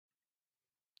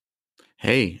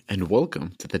Hey, and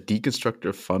welcome to the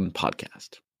Deconstructor Fun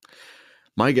podcast.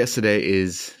 My guest today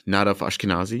is Nadav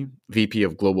Ashkenazi, VP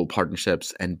of Global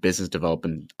Partnerships and Business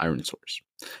Development at ironSource.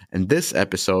 And this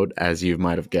episode, as you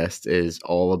might have guessed, is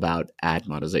all about ad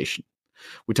monetization.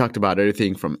 We talked about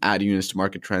everything from ad units to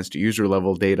market trends to user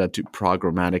level data to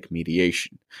programmatic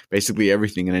mediation. Basically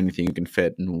everything and anything you can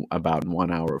fit in about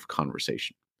 1 hour of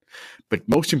conversation. But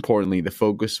most importantly, the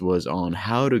focus was on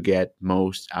how to get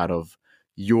most out of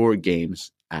your game's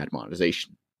ad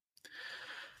monetization.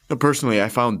 Now, personally, I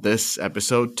found this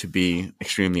episode to be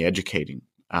extremely educating.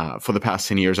 For the past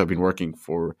 10 years, I've been working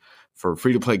for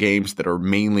free-to-play games that are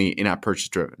mainly in-app purchase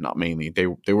driven. Not mainly,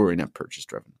 they were in-app purchase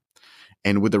driven.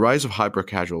 And with the rise of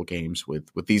hyper-casual games, with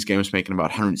these games making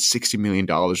about $160 million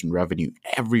in revenue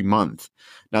every month,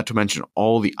 not to mention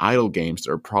all the idle games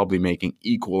that are probably making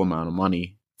equal amount of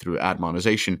money through ad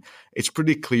monetization, it's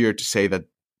pretty clear to say that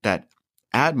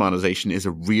ad monetization is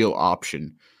a real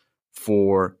option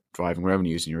for driving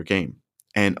revenues in your game.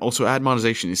 And also ad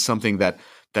monetization is something that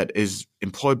is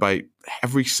employed by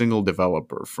every single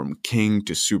developer from King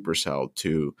to Supercell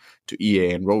to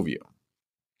EA and Rovio.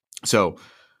 So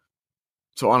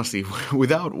honestly,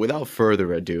 without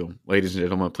further ado, ladies and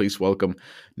gentlemen, please welcome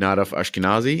Nadav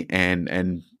Ashkenazi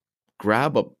and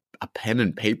grab a pen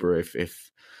and paper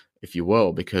if you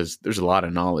will, because there's a lot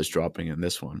of knowledge dropping in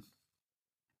this one.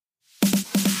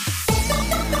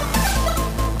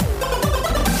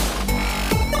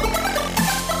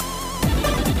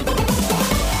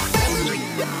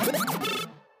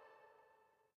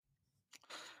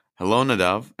 Hello,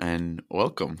 Nadav, and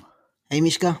welcome. Hey,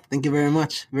 Mishka. Thank you very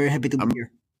much. Very happy to be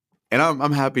here. And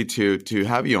I'm happy to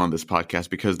have you on this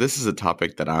podcast because this is a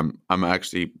topic that I'm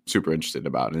actually super interested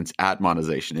about, and it's ad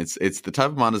monetization. It's the type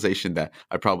of monetization that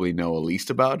I probably know least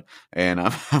about, and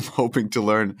I'm hoping to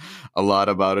learn a lot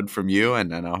about it from you,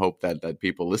 and I hope that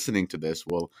people listening to this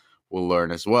will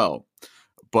learn as well.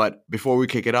 But before we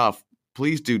kick it off,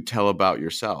 please do tell about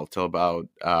yourself. Tell about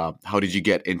how did you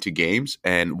get into games,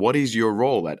 and what is your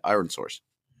role at ironSource?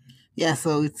 Yeah,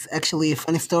 so it's actually a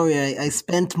funny story. I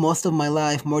spent most of my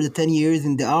life, more than 10 years,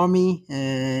 in the army,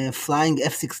 flying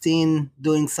F-16,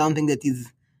 doing something that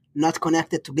is not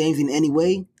connected to games in any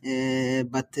way.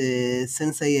 But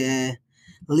since I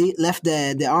left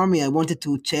the army, I wanted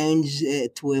to change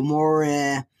to a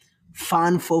more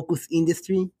fun-focused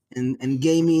industry. And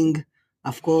gaming,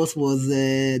 of course, was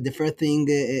the first thing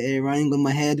running on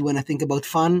my head when I think about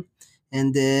fun.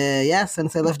 And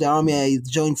since I left the army, I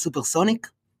joined Supersonic,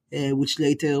 which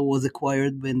later was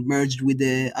acquired and merged with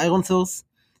ironSource.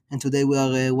 And today we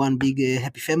are one big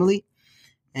happy family.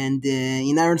 And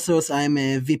in ironSource, I'm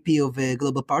a VP of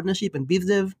Global Partnership and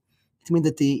BizDev. It means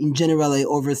that in general, I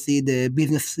oversee the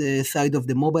business side of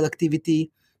the mobile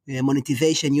activity,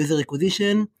 monetization, user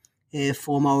acquisition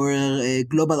from our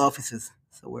global offices.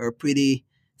 So we're pretty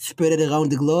spread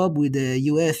around the globe with the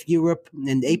US, Europe,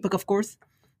 and APAC, of course.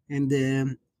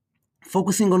 And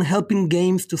focusing on helping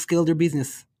games to scale their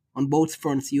business on both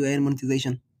fronts, UA and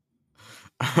monetization.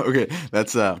 Okay,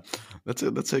 that's a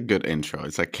good intro.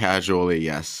 It's like casually,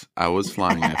 yes, I was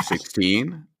flying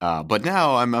F-16, but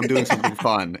now I'm doing something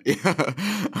fun.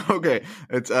 Okay,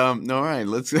 it's no, all right.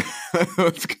 Let's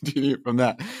let's continue from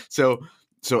that.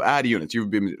 So ad units, you've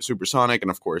been Supersonic, and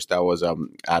of course that was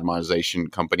ad monetization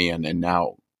company, and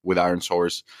now with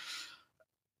ironSource,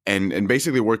 and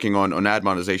basically working on ad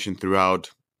monetization throughout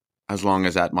as long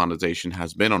as ad monetization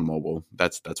has been on mobile.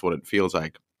 That's what it feels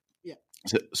like. Yeah.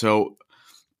 So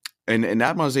and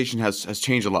ad monetization has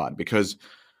changed a lot because a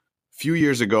few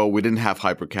years ago we didn't have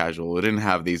hyper casual. We didn't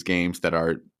have these games that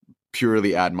are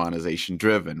purely ad monetization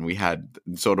driven. We had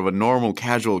sort of a normal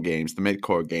casual games, the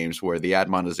mid-core games, where the ad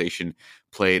monetization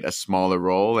played a smaller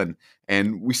role,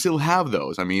 and we still have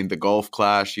those. I mean, the Golf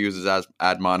Clash uses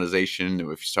ad monetization. If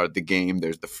you start the game,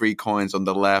 there's the free coins on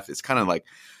the left. It's kind of like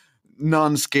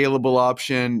non-scalable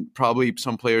option. Probably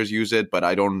some players use it, but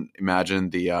I don't imagine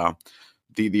the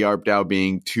ARPDAU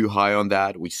being too high on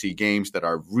that. We see games that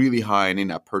are really high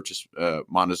in-app purchase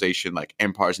monetization, like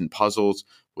Empires and Puzzles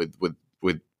with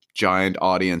giant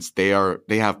audience. They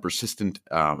have persistent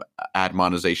ad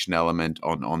monetization element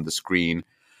on the screen.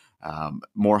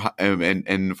 More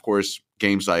and of course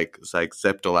games like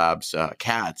Zeptolab's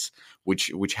Cats,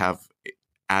 which have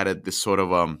added this sort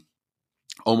of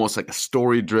almost like a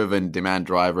story-driven demand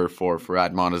driver for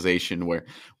ad monetization, where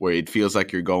it feels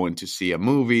like you're going to see a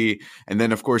movie. And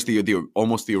then, of course, the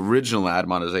almost the original ad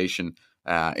monetization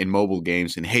in mobile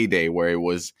games in heyday, where it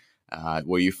was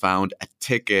where you found a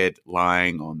ticket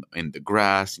lying in the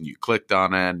grass and you clicked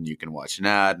on it and you can watch an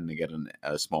ad and you get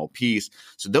a small piece.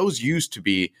 So those used to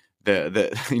be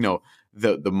the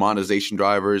the monetization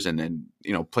drivers, and then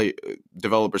play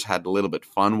developers had a little bit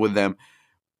fun with them,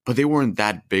 but they weren't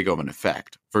that big of an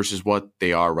effect versus what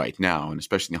they are right now, and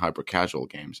especially in the hyper casual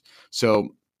games.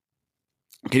 So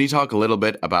can you talk a little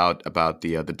bit about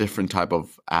the different type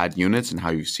of ad units and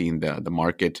how you've seen the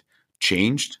market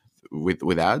changed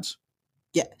with ads?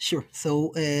 Yeah, sure.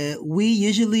 So we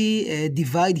usually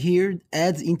divide here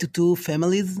ads into two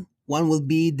families. One will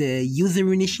be the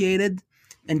user initiated,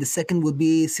 and the second will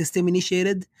be system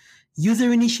initiated.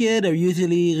 User initiated are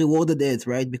usually rewarded ads,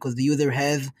 right? Because the user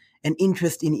has an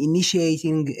interest in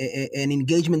initiating an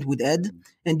engagement with ad.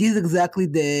 And this is exactly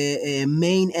the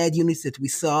main ad units that we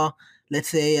saw, let's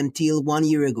say, until 1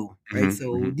 year ago, right?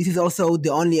 So this is also the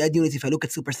only ad units, if I look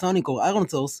at Supersonic or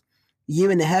ironSource,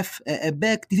 year and a half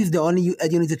back, this is the only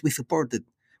ad units that we supported.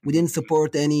 We didn't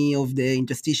support any of the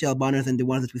interstitial banners and the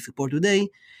ones that we support today.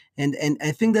 And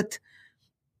I think that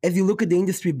as you look at the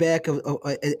industry back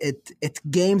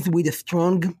at games with a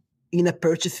strong in-app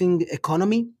purchasing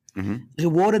economy,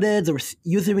 rewarded ads or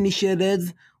user-initiated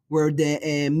ads were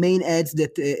the main ads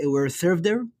that were served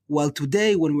there. While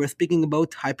today, when we're speaking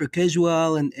about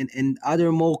hyper-casual and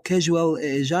other more casual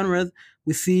genres,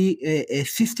 we see a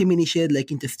system initiated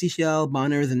like interstitial,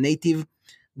 banners, and native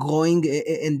growing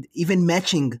and even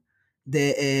matching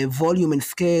the volume and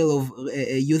scale of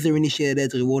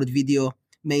user-initiated rewarded video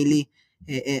mainly.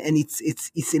 And it's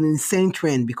an insane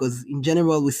trend because in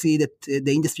general we see that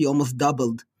the industry almost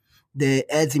doubled the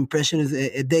ads impressions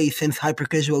a day since hyper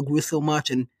casual grew so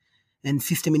much and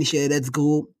system initiated ads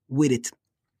grew with it.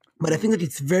 But I think that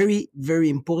it's very, very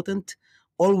important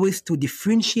always to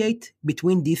differentiate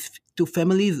between these two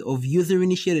families of user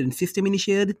initiated and system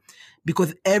initiated,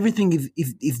 because everything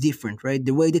is different, right?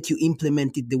 The way that you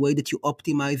implement it, the way that you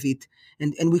optimize it,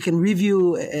 and we can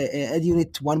review ad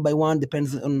unit one by one,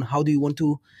 depends on how do you want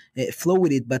to flow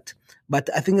with it. But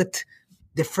I think that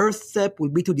the first step will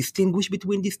be to distinguish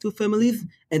between these two families,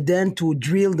 and then to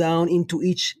drill down into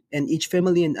each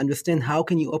family and understand how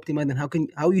can you optimize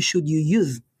and how you should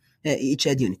use each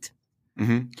ad unit.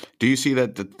 Do you see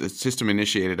that the system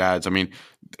initiated ads? I mean,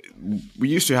 we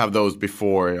used to have those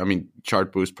before. I mean,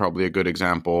 Chartboost probably a good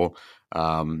example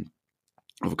of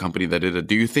a company that did it.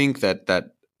 Do you think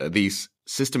that these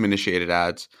system initiated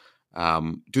ads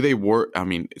do they work? I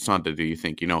mean, it's not that do you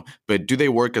think, but do they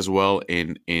work as well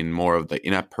in more of the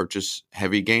in-app purchase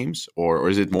heavy games, or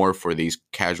is it more for these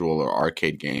casual or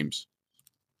arcade games?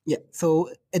 Yeah.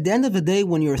 So at the end of the day,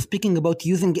 when you're speaking about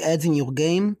using ads in your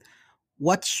game,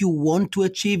 what you want to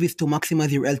achieve is to maximize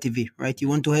your LTV, right? You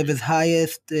want to have as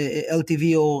highest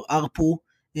LTV or ARPU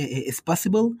as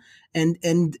possible.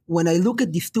 And when I look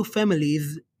at these two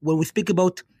families, when we speak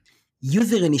about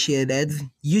user-initiated ads,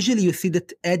 usually you see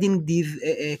that adding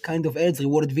these kind of ads,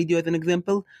 rewarded video as an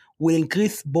example, will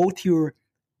increase both your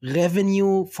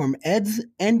revenue from ads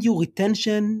and your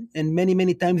retention, and many,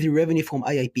 many times your revenue from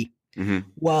IIP.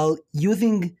 While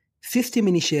using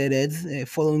system-initiated ads,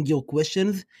 following your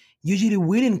questions, usually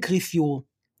will increase your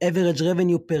average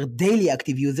revenue per daily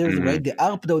active users, right? The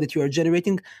ARPDAU that you are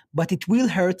generating, but it will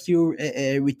hurt your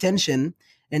retention.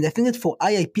 And I think that for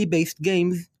IIP-based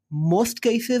games, most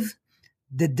cases,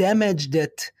 the damage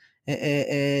that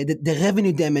the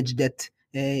revenue damage that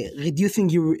reducing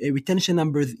your retention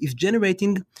numbers is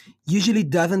generating usually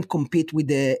doesn't compete with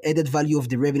the added value of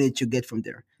the revenue that you get from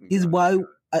there. This is why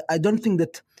I don't think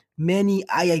that many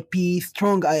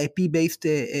strong IIP-based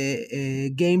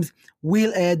games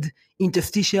will add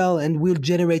interstitial and will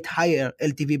generate higher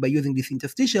LTV by using this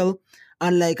interstitial,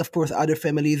 unlike, of course, other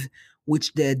families,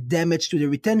 which the damage to the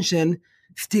retention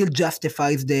still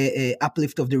justifies the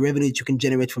uplift of the revenue that you can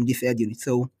generate from this ad unit.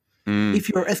 So if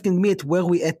you're asking me at where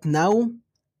we at now,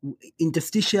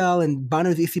 interstitial and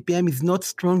banners eCPM is not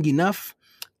strong enough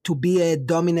to be a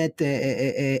dominant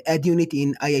ad unit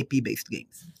in IIP-based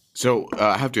games. So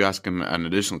I have to ask an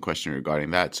additional question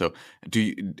regarding that. So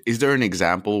is there an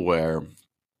example where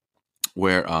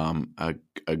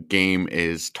a game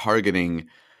is targeting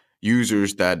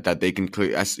users that they can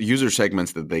as user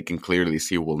segments that they can clearly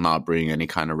see will not bring any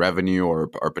kind of revenue or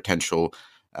potential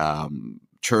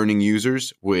churning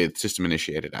users with system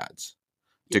initiated ads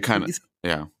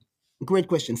Great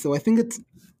question. So I think that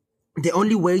the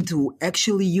only way to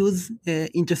actually use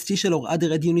interstitial or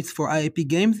other ad units for IIP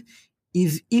games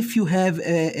is if you have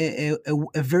a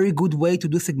very good way to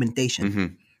do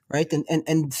segmentation, right?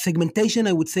 And segmentation,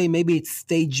 I would say maybe it's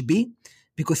stage B,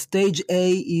 because stage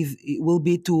A will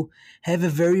be to have a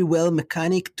very well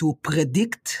mechanic to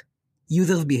predict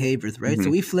users' behaviors, right?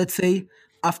 So if, let's say,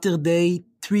 after day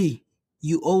 3,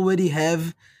 you already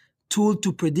have tool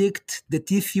to predict that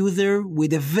this user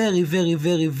with a very, very,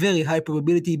 very, very high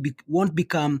probability won't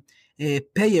become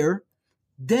payer,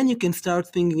 then you can start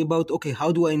thinking about, okay,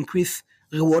 how do I increase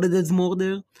rewarded ads more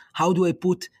there? How do I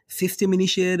put system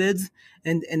initiated ads?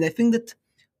 And I think that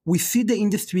we see the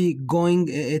industry going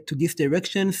to this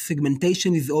direction.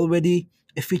 Segmentation is already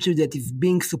a feature that is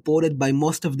being supported by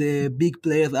most of the big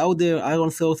players out there,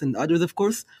 ironSource and others, of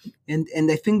course.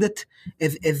 And I think that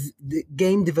as the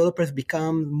game developers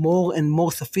become more and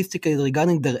more sophisticated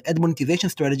regarding their ad monetization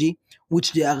strategy,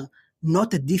 which they are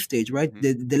not at this stage, right?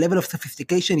 The level of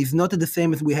sophistication is not the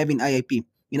same as we have in IIP.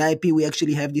 In IIP, we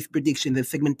actually have these predictions and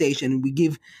segmentation. We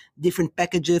give different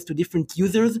packages to different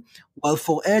users, while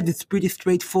for ads, it's pretty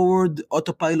straightforward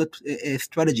autopilot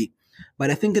strategy.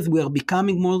 But I think as we are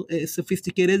becoming more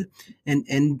sophisticated, and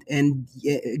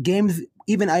games,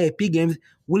 even IIP games,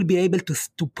 will be able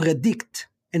to predict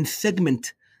and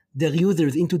segment their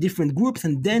users into different groups,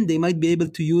 and then they might be able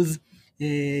to use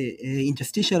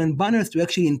interstitial and banners to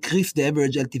actually increase the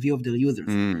average LTV of their users.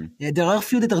 There are a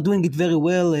few that are doing it very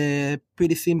well.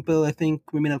 Pretty simple, I think.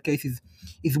 Criminal Case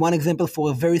is one example for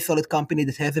a very solid company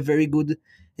that has a very good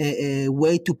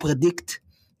way to predict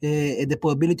the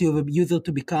probability of a user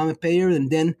to become a payer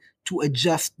and then to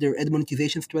adjust their ad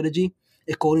monetization strategy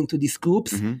according to these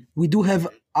groups. We do have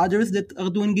others that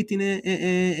are doing it in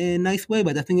a nice way,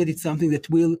 but I think that it's something that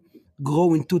will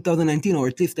grow in 2019, or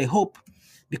at least I hope,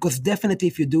 because definitely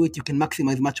if you do it, you can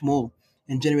maximize much more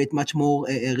and generate much more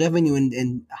revenue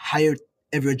and higher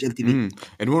average LTV.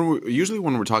 And usually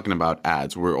when we're talking about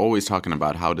ads, we're always talking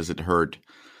about how does it hurt,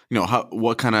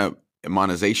 what kind of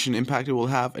monetization impact it will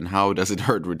have and how does it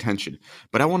hurt retention.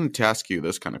 But I wanted to ask you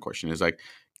this kind of question is like,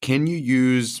 can you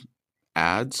use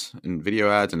ads and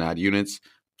video ads and ad units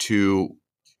to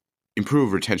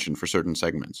improve retention for certain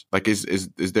segments? Like is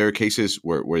there cases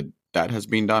where that has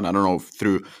been done? I don't know,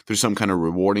 through some kind of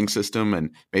rewarding system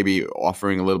and maybe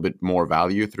offering a little bit more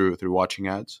value through watching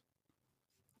ads?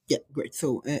 Yeah, great.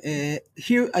 So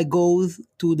here I go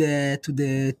to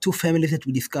the two families that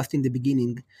we discussed in the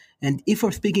beginning. And if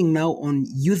we're speaking now on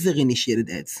user-initiated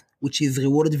ads, which is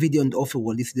rewarded video and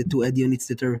offerwall, these are the two ad units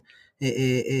that are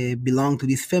belong to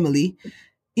this family.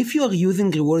 If you are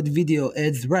using rewarded video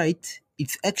ads right,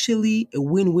 it's actually a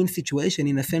win-win situation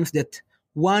in a sense that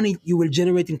one, you will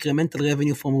generate incremental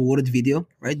revenue from rewarded video,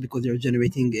 right? Because you're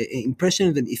generating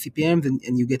impressions and eCPMs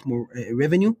and you get more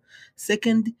revenue.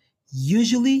 Second,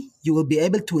 usually you will be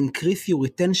able to increase your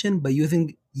retention by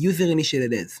using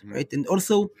user-initiated ads, right? And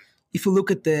also, if you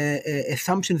look at the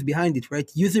assumptions behind it, right?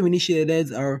 User-initiated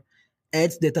ads are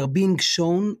ads that are being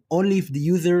shown only if the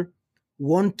user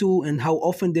want to and how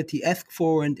often that he asks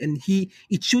for, and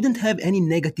it shouldn't have any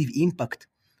negative impact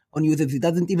on users. It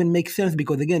doesn't even make sense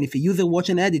because, again, if a user watch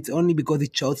an ad, it's only because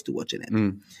it chose to watch an ad.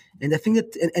 And I think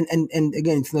that, and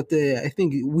again, it's not, I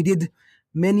think we did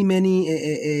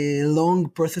many long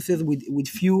processes with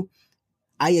few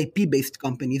IIP-based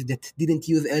companies that didn't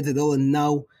use ads at all, and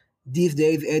now these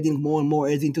days adding more and more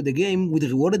ads into the game with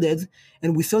rewarded ads.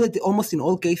 And we saw that almost in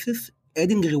all cases,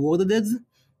 adding rewarded ads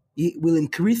it will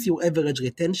increase your average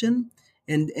retention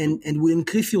and will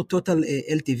increase your total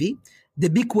LTV. The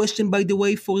big question, by the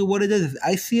way, for rewarded ads, as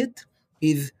I see it,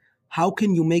 is how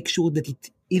can you make sure that it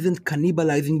isn't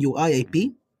cannibalizing your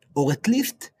IIP, or at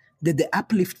least that the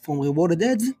uplift from rewarded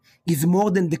ads is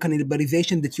more than the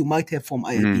cannibalization that you might have from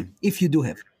IIP, if you do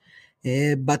have.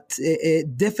 But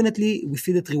definitely, we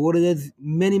see that rewarded ads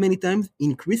many times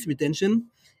increase retention,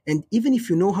 and even if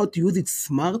you know how to use it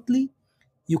smartly,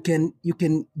 you can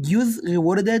use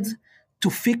rewarded ads to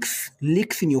fix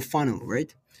leaks in your funnel,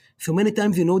 right? So many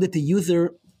times you know that the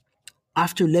user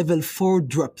after level 4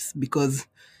 drops because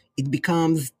it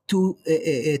becomes too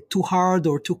hard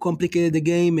or too complicated a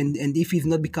game, and if he's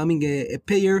not becoming a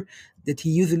payer, that he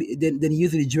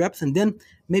usually drops, and then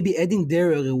maybe adding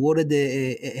there a rewarded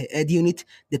ad unit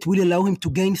that will allow him to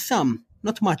gain some,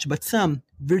 not much, but some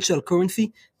virtual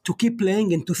currency to keep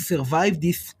playing and to survive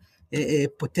this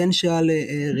potential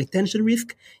retention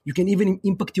risk. You can even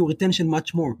impact your retention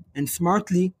much more and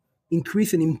smartly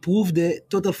increase and improve the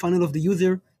total funnel of the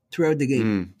user throughout the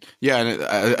game. Yeah,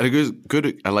 and a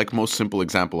good, I like most simple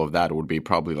example of that would be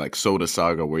probably like Soda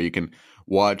Saga, where you can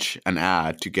watch an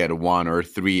ad to get 1 or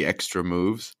 3 extra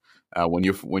moves when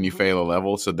you fail a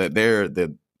level. So that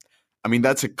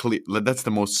that's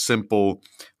the most simple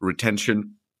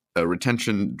retention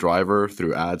driver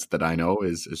through ads that I know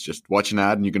is just watch an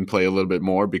ad and you can play a little bit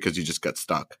more because you just got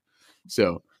stuck.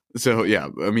 So yeah,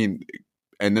 I mean,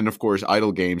 and then of course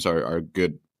idle games are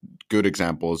good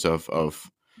examples of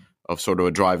sort of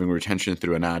a driving retention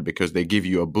through an ad because they give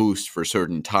you a boost for a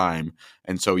certain time,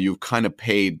 and so you've kind of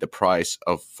paid the price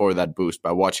for that boost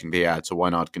by watching the ad. So why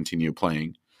not continue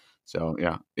playing? So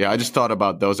I just thought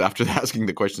about those after asking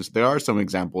the questions. There are some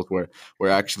examples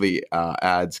where actually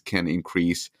ads can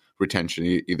increase retention,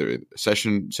 either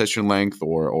session length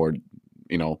or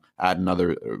add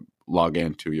another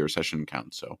login to your session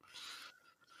count. So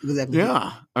Exactly.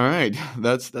 yeah, all right,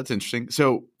 that's interesting.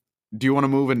 So do you want to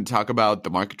move and talk about the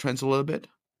market trends a little bit?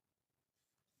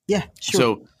 Yeah,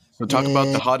 sure. So talk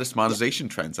about the hottest monetization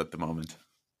trends at the moment.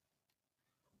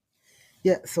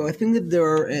 Yeah, so I think that there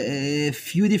are a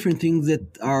few different things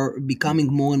that are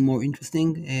becoming more and more interesting.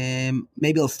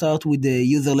 Maybe I'll start with the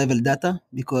user level data,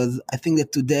 because I think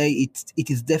that today it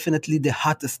is definitely the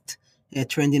hottest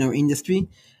trend in our industry.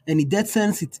 And in that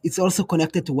sense, it's also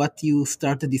connected to what you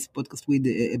started this podcast with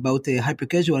about hyper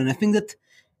casual. And I think that,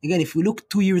 again, if we look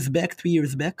 2 years back, 3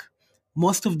 years back,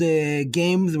 most of the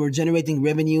games were generating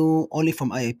revenue only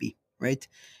from IIP, right?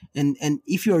 And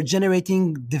if you are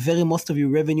generating the very most of your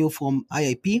revenue from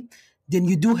IIP, then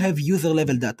you do have user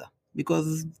level data,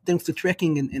 because thanks to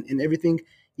tracking and everything,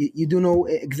 you do know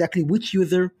exactly which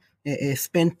user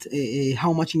spent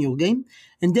how much in your game.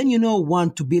 And then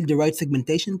to build the right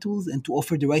segmentation tools and to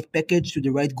offer the right package to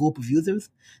the right group of users.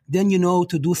 Then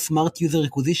to do smart user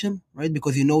acquisition, right?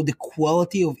 Because you know the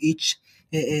quality of each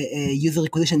user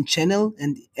acquisition channel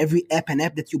and every app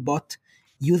that you bought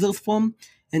users from,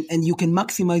 and you can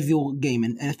maximize your game.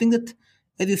 And I think that,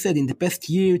 as you said, in the past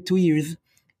year, 2 years,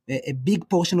 a big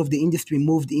portion of the industry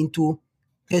moved into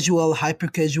casual, hyper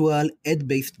casual, ad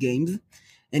based games.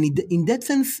 And in that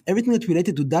sense, everything that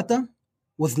related to data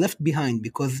was left behind,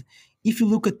 because if you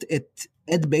look at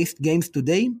ad based games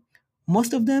today,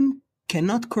 most of them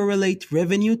cannot correlate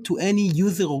revenue to any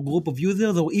user or group of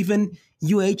users or even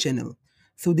UA channel.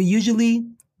 So they usually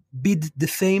bid the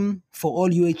same for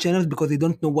all UA channels because they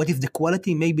don't know what is the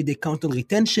quality. Maybe they count on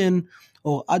retention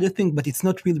or other things, but it's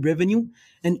not real revenue.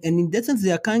 And in that sense,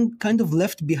 they are kind of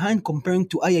left behind comparing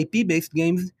to IIP based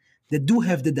games that do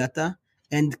have the data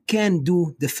and can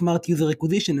do the smart user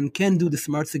acquisition and can do the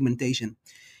smart segmentation.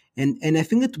 And I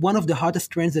think that one of the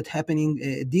hottest trends that's happening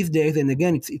these days, and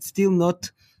again, it's still not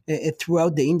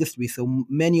throughout the industry. So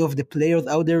many of the players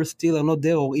out there still are not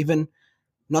there, or even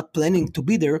not planning to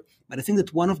be there. But I think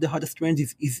that one of the hottest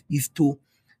trends is to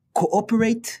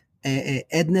cooperate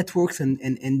ad networks and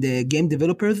the game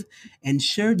developers and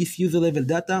share this user level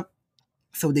data,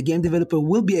 so the game developer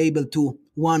will be able to,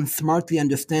 one, smartly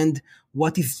understand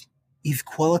what is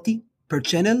quality per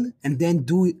channel, and then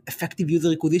do effective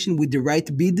user acquisition with the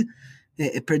right bid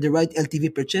per the right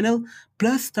LTV per channel,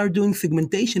 plus start doing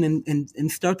segmentation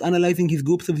and start analyzing his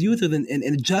groups of users and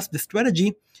adjust the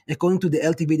strategy according to the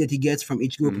LTV that he gets from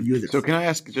each group of users. So can I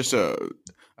ask just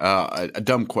a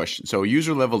dumb question? So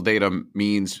user level data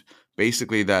means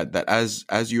basically that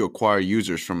as you acquire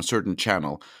users from a certain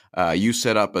channel, you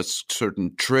set up a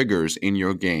certain triggers in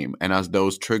your game, and as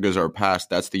those triggers are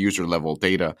passed, that's the user level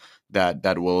data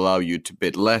that will allow you to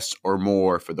bid less or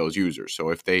more for those users. So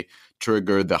if they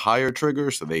trigger the higher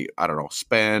trigger, so they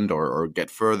spend or get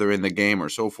further in the game or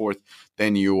so forth,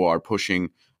 then you are pushing.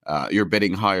 You're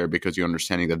bidding higher because you're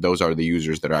understanding that those are the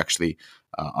users that are actually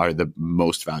are the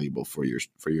most valuable for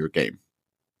your game.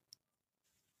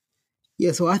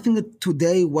 Yeah, so I think that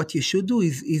today what you should do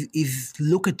is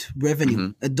look at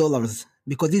revenue, at dollars,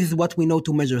 because this is what we know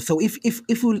to measure. So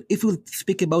if we'll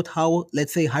speak about how,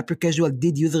 let's say, hyper casual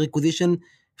did user acquisition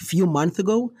a few months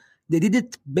ago, they did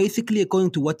it basically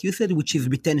according to what you said, which is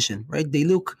retention, right? They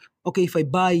look, okay, if I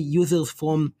buy users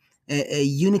from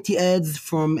Unity ads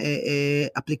from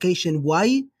application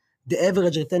Y, the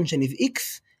average retention is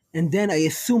X, and then I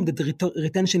assume that the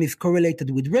retention is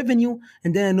correlated with revenue,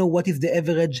 and then I know what is the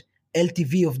average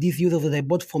LTV of these users that I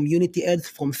bought from Unity ads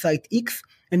from site X,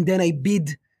 and then I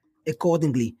bid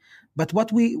accordingly. But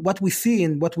what we see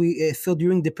and what we saw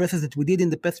during the process that we did in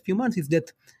the past few months is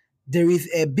that there is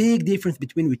a big difference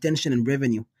between retention and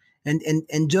revenue.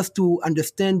 And just to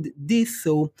understand this,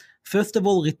 so first of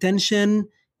all, retention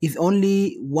is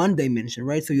only one dimension,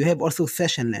 right? So you have also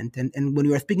session length. And when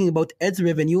you are speaking about ads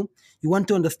revenue, you want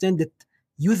to understand that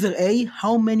user A,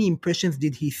 how many impressions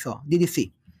did he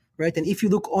see? Right? And if you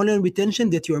look only on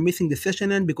retention, that you are missing the session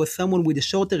length, because someone with a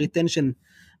shorter retention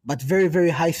but very,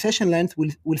 very high session length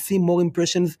will see more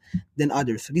impressions than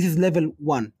others. So this is level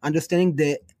one, understanding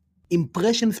the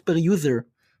impressions per user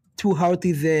throughout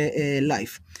his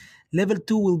life. Level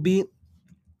two will be,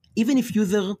 even if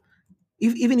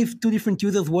two different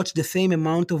users watch the same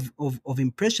amount of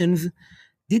impressions,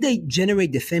 did they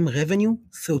generate the same revenue?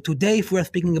 So today, if we're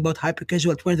speaking about hyper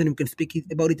casual trends, and we can speak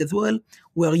about it as well,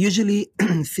 we're usually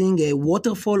seeing a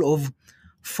waterfall of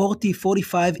 40,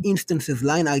 45 instances,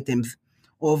 line items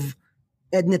of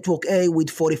ad network A with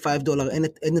 $45,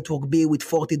 ad network B with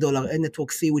 $40, ad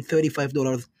network C with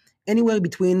 $35, anywhere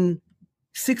between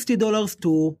 $60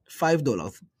 to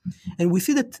 $5. And we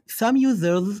see that some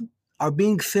users are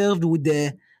being served with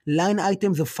the line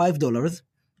items of $5.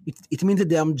 It means that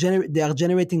they are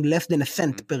generating less than a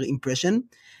cent per impression.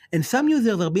 And some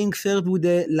users are being served with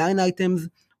the line items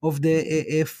of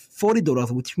the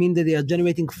 $40, which means that they are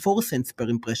generating 4 cents per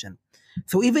impression.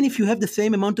 So even if you have the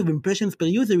same amount of impressions per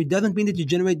user, it doesn't mean that you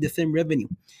generate the same revenue.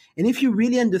 And if you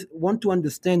really want to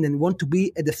understand and want to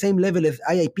be at the same level as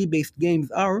IIP-based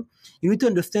games are, you need to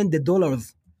understand the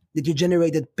dollars that you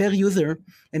generated per user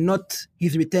and not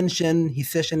his retention, his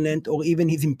session length, or even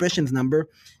his impressions number,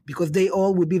 because they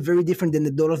all will be very different than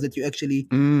the dollars that you actually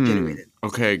generated.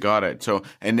 Okay, got it. So,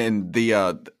 and then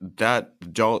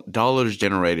dollars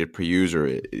generated per user,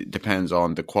 it depends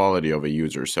on the quality of a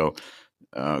user. So,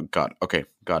 got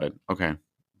it. Okay,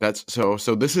 that's so.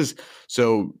 So this is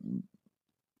so.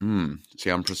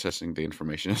 See, I'm processing the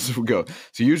information as we go.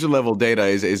 So user level data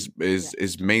is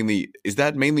mainly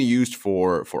used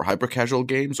for hyper casual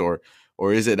games, or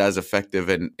is it as effective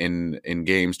in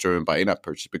games driven by in-app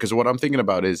purchase? Because what I'm thinking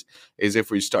about is if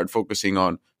we start focusing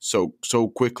on so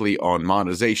quickly on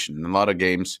monetization, and a lot of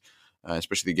games,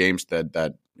 especially the games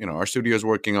that our studio is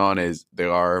working on,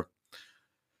 they're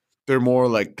more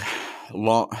like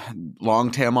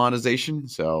long tail monetization.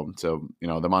 So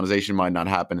the monetization might not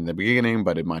happen in the beginning,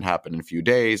 but it might happen in a few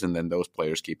days, and then those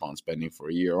players keep on spending for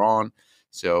a year on.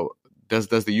 So does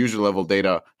the user level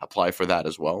data apply for that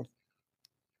as well?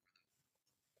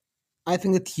 I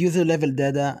think that user level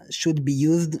data should be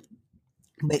used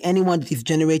by anyone that is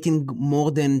generating more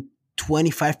than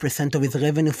 25% of his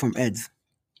revenue from ads.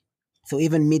 So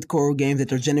even mid-core games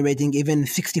that are generating even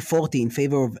 60-40 in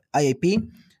favor of IAP,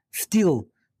 still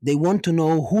they want to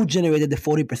know who generated the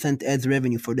 40% ads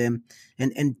revenue for them,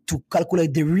 and to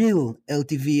calculate the real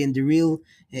LTV and the real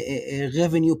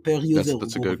revenue per user.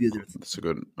 That's a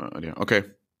good idea. Okay,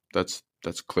 that's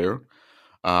clear.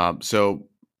 So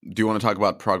do you want to talk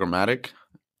about programmatic?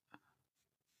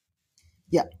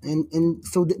 Yeah, and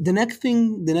so the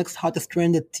next hottest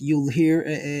trend that you'll hear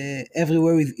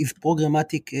everywhere is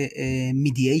programmatic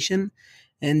mediation,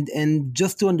 and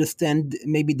just to understand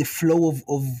maybe the flow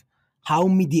of how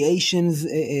mediations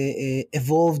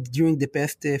evolved during the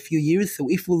past few years. So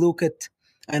if we look at,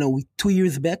 2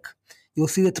 years back, you'll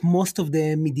see that most of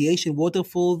the mediation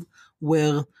waterfalls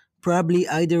were probably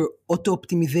either auto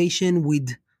optimization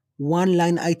with one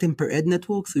line item per ad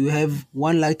network. So you have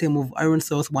one line item of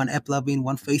ironSource, one AppLovin,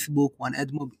 one Facebook, one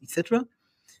AdMob, etc.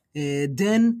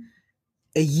 Then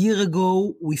a year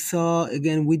ago, we saw,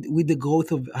 again, with the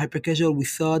growth of hypercasual, we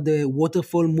saw the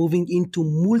waterfall moving into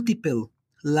multiple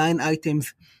line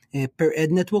items per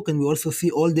ad network. And we also see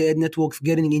all the ad networks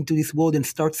getting into this world and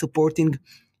start supporting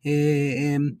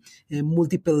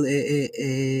multiple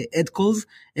ad calls.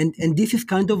 And this is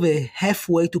kind of a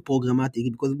halfway to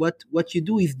programmatic, because what you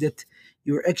do is that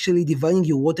you're actually dividing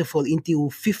your waterfall into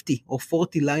 50 or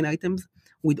 40 line items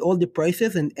with all the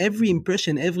prices, and every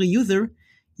impression, every user,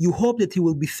 you hope that he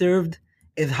will be served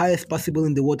as high as possible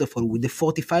in the waterfall with the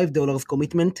 $45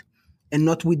 commitment, and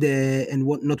not with the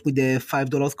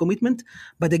 $5 commitment.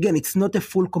 But again, it's not a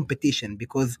full competition,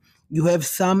 because you have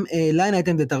some line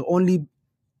items that are only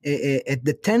at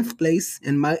the 10th place,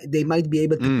 and they might be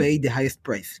able to pay the highest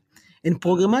price. And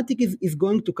programmatic is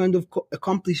going to kind of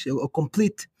accomplish or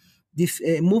complete this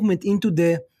movement into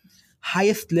the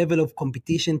highest level of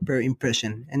competition per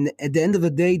impression. And at the end of the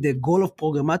day, the goal of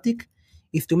programmatic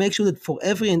is to make sure that for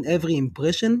every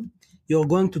impression, you're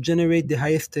going to generate the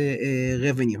highest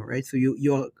revenue, right? So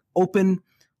you're open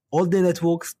all the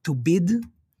networks to bid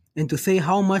and to say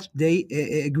how much they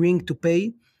agreeing to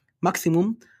pay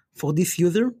maximum for this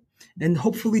user, and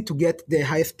hopefully to get the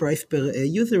highest price per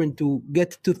user, and to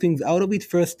get two things out of it.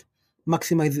 First,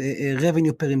 maximize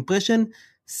revenue per impression.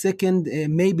 Second,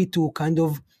 maybe to kind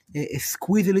of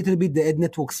squeeze a little bit the ad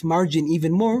network's margin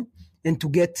even more, and to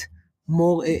get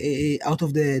more out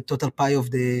of the total pie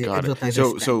of the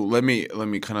advertiser. So let me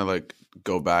kind of like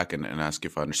go back and ask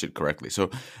if I understood correctly. So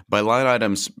by line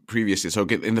items previously, so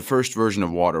in the first version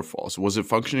of Waterfalls, was it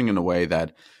functioning in a way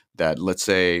that let's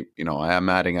say, I am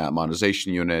adding ad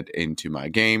monetization unit into my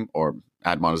game, or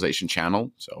ad monetization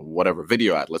channel, so whatever,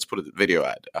 video ad, let's put it video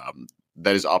ad,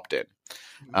 that is opt-in.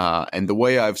 And the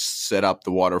way I've set up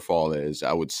the waterfall is,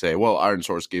 I would say, well,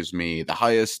 ironSource gives me the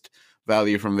highest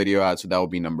value from video ads, so that will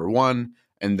be number one.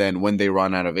 And then when they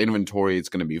run out of inventory, it's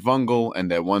going to be Vungle. And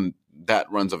then when that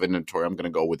runs of inventory, I'm going to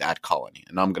go with AdColony,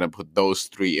 and I'm going to put those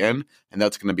three in, and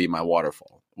that's going to be my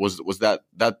waterfall. Was that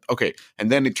okay?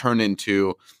 And then it turned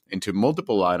into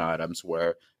multiple line items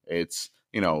where it's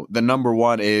the number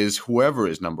one is whoever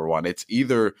is number one. It's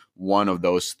either one of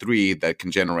those three that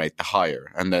can generate the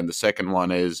higher, and then the second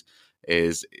one is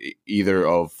either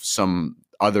of some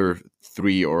other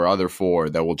three or other four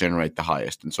that will generate the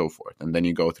highest, and so forth. And then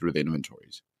you go through the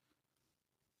inventories.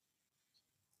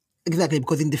 Exactly,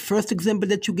 because in the first example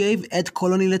that you gave,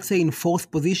 AdColony, let's say in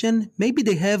fourth position, maybe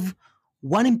they have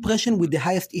one impression with the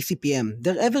highest eCPM.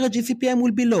 Their average eCPM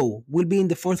will be low, will be in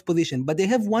the fourth position, but they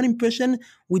have one impression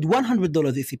with $100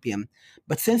 eCPM.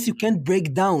 But since you can't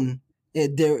break down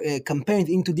their campaigns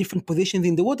into different positions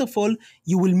in the waterfall,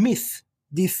 you will miss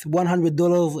these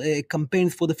 $100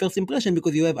 campaigns for the first impression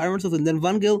because you have Ironsource and then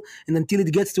Vangel, and until it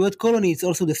gets to AdColony, it's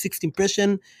also the sixth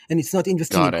impression, and it's not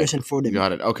interesting impression for them.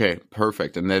 Got it. Okay,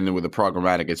 perfect. And then with the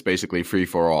programmatic, it's basically free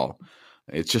for all.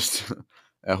 It's just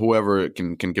whoever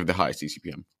can give the highest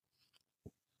eCPM.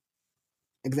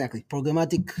 Exactly.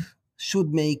 Programmatic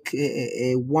should make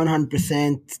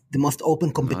 100% the most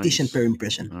open competition per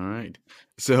impression. All right.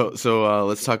 So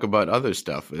let's talk about other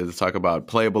stuff. Let's talk about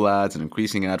playable ads and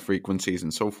increasing ad frequencies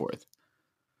and so forth.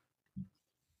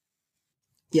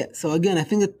 Yeah. So again, I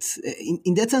think that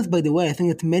in that sense, by the way, I think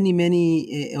that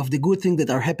many of the good things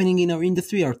that are happening in our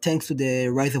industry are thanks to the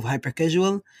rise of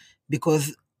hyper-casual,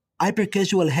 because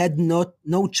hyper-casual had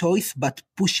no choice but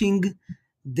pushing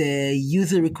the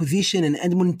user acquisition and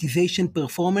ad monetization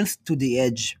performance to the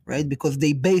edge, right? Because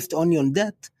they based only on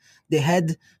that. They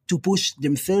had to push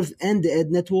themselves and the ad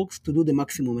networks to do the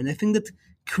maximum. And I think that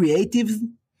creatives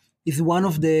is one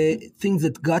of the things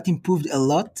that got improved a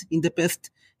lot in the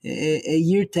past a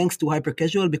year thanks to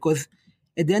hyper-casual, because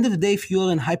at the end of the day, if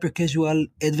you're an hyper-casual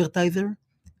advertiser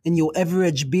and your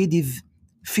average bid is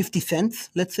 50 cents,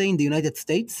 let's say in the United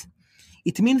States,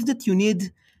 it means that you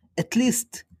need at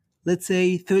least, let's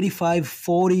say, 35,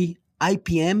 40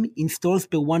 IPM installs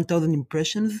per 1,000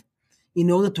 impressions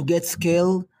in order to get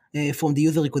scale from the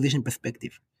user acquisition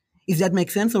perspective. If that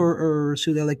makes sense, or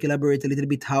should I elaborate a little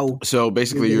bit how? So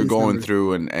basically, you're going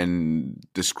through and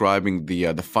describing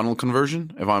the funnel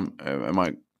conversion. Am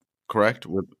I correct?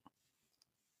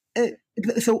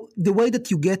 So the way that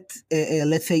you get,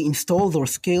 let's say, installs or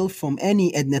scale from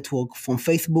any ad network, from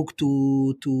Facebook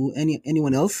to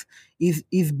anyone else, is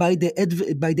by the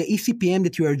eCPM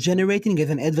that you are generating as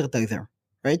an advertiser,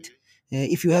 right?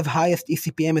 If you have highest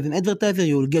eCPM as an advertiser,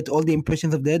 you will get all the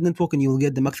impressions of the ad network, and you will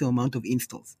get the maximum amount of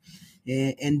installs.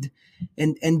 And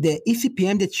the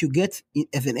eCPM that you get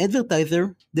as an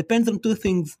advertiser depends on two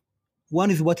things. One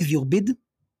is what is your bid,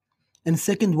 and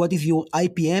second, what is your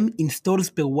IPM, installs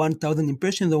per 1,000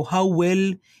 impressions, or how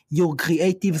well your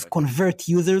creatives convert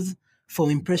users from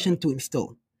impression to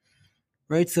install.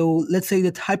 Right? So let's say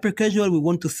that hyper-casual, we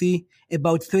want to see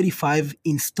about 35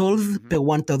 installs per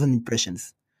 1,000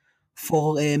 impressions.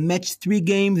 For match 3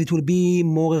 games, it will be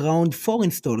more around 4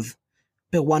 installs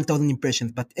per 1,000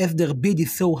 impressions. But as their bid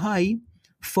is so high,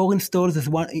 4 installs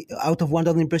out of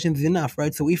 1,000 impressions is enough,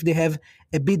 right? So if they have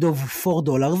a bid of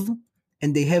 $4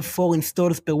 and they have 4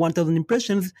 installs per 1,000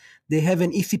 impressions, they have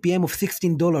an eCPM of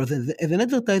 $16 as an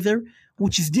advertiser,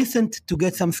 which is decent to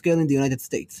get some scale in the United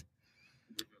States,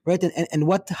 right? And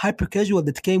what hyper-casual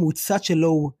that came with such a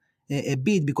low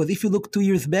bid, because if you look 2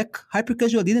 years back,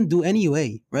 hyper-casual didn't do any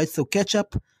UA, right? So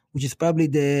Ketchup, which is probably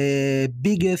the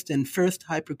biggest and first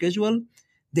hyper-casual,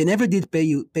 they never did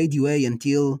paid UA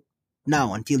until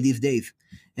now, until these days.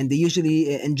 And they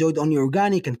usually enjoyed only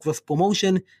organic and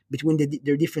cross-promotion between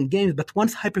their different games. But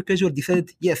once hyper-casual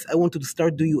decided, yes, I want to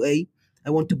start do UA, I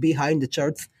want to be high in the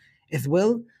charts as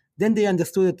well, then they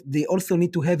understood that they also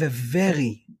need to have a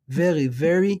very, very,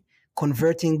 very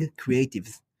converting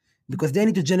creatives, because they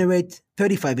need to generate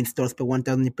 35 installs per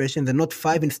 1,000 impressions and not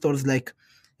 5 installs like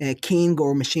King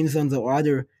or Machine Zones or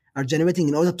other are generating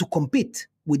in order to compete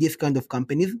with these kind of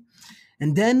companies.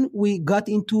 And then we got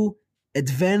into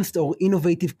advanced or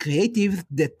innovative creatives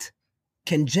that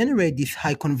can generate this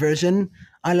high conversion,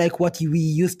 unlike what we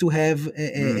used to have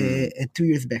 2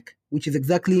 years back, which is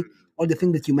exactly all the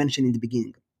things that you mentioned in the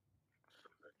beginning.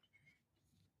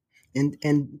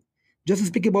 And just to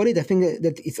speak about it, I think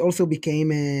that it's also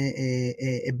became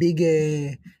a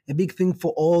big thing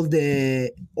for all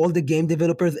the game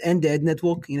developers and the ad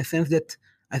network, in a sense that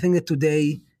I think that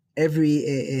today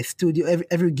every studio,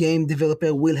 every game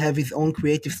developer will have his own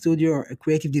creative studio or a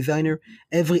creative designer.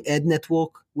 Every ad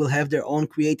network will have their own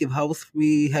creative house.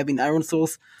 We have in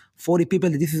Ironsource 40 people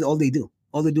that this is all they do.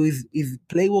 All they do is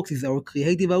Playworks, is our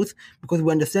creative house, because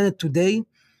we understand that today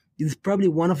is probably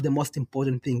one of the most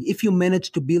important things. If you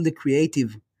manage to build a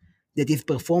creative that is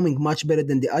performing much better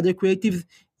than the other creatives,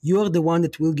 you are the one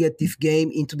that will get this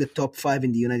game into the top 5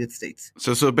 in the United States.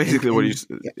 So basically, what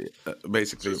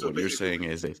you're saying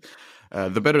is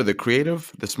the better the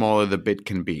creative, the smaller the bid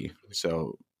can be.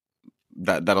 So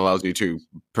that allows you to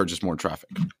purchase more traffic.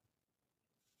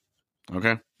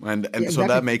 Okay, and so exactly.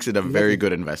 That makes it a very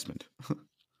good investment.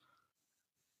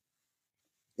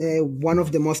 One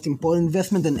of the most important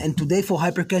investment, and today for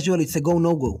hyper casual, it's a go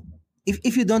no go.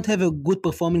 If you don't have a good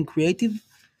performing creative,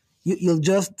 you'll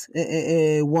just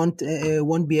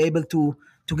won't be able to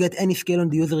get any scale on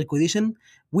the user acquisition.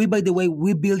 We, by the way,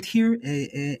 we built here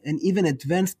an even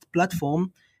advanced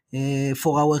platform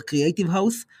for our creative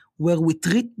house where we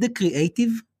treat the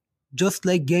creative just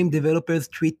like game developers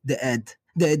treat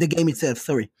the game itself.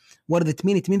 Sorry. What does it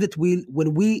mean? It means that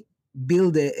when we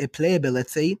build a playable,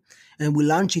 let's say, and we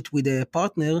launch it with a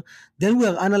partner, then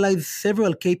we'll analyze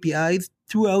several KPIs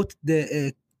throughout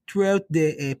the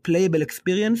playable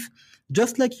experience,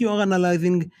 just like you are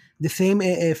analyzing the same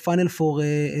funnel for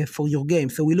your game.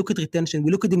 So we look at retention,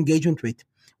 we look at engagement rate,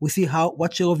 we see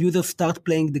what share of users start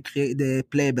playing the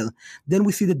playable. Then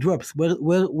we see the drops.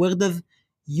 Where does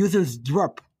users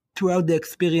drop throughout the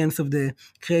experience of the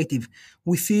creative?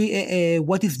 We see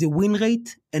what is the win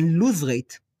rate and lose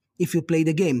rate if you play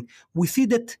the game. We see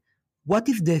that what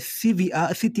is the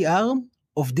CTR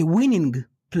of the winning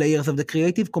players of the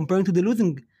creative comparing to the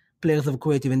losing players of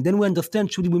creative. And then we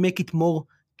understand, should we make it more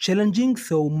challenging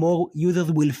so more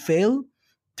users will fail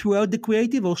throughout the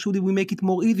creative, or should we make it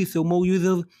more easy so more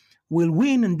users will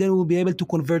win and then we'll be able to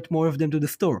convert more of them to the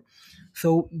store?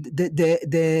 So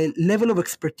the level of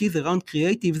expertise around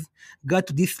creatives got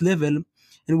to this level,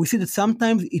 and we see that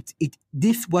sometimes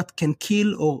this what can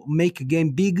kill or make a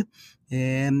game big.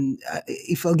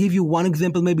 If I'll give you one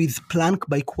example, maybe it's Plank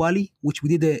by Quali, which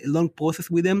we did a long process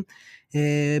with them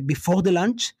before the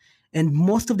launch. And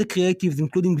most of the creatives,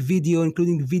 including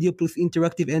video plus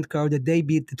interactive end card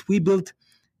that we built,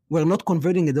 were not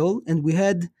converting at all. And we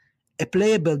had a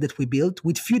playable that we built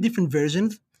with few different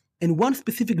versions. And one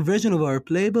specific version of our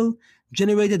playable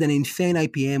generated an insane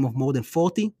IPM of more than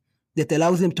 40 that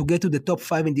allows them to get to the top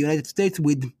 5 in the United States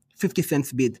with 50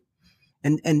 cents bid.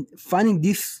 And finding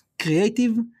this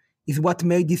creative is what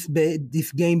made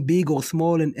this game big or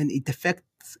small, and it affects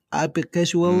hyper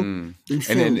casual. And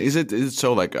then is it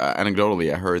so, like,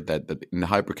 anecdotally I heard that in the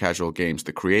hyper casual games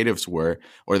the creatives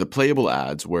or the playable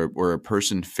ads where a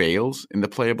person fails in the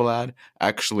playable ad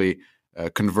actually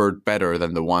convert better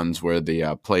than the ones where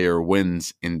the player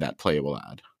wins in that playable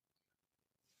ad.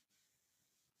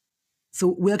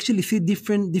 So we actually see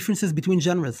differences between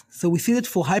genres. So we see that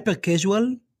for hyper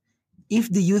casual,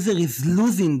 if the user is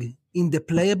losing in the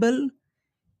playable,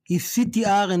 his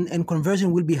CTR and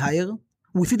conversion will be higher.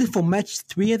 We see that for match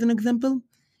 3 as an example.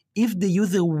 If the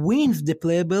user wins the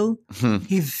playable,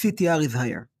 his CTR is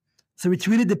higher. So it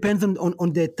really depends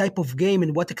on the type of game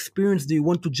and what experience do you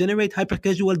want to generate. Hyper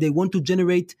casual, they want to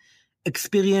generate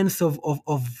experience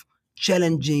of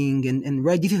challenging and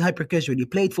right. This is hyper casual. You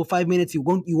play it for 5 minutes. You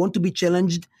want to be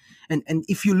challenged, and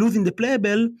if you lose in the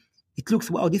playable, it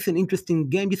looks, wow, this is an interesting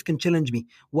game. This can challenge me.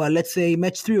 While let's say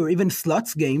match 3 or even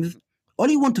slots games, all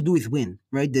you want to do is win,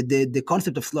 right? The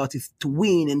concept of slots is to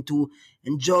win and to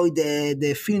enjoy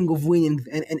the feeling of winning.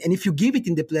 And if you give it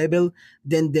in the playable,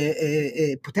 then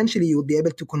potentially you will be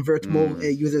able to convert more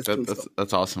users.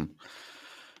 That's awesome.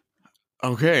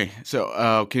 Okay,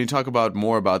 so can you talk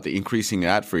more about the increasing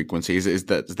ad frequencies? Is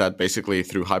that basically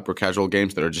through hyper casual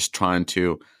games that are just trying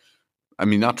to, they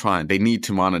need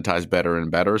to monetize better and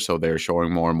better, so they're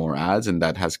showing more and more ads, and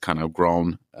that has kind of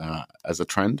grown as a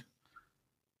trend?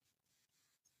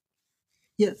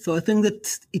 Yeah, so I think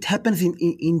that it happens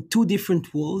in two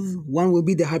different worlds. One will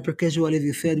be the hyper casual, as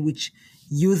you said, which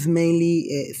use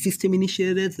mainly system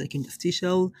initiated like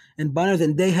interstitial and banners,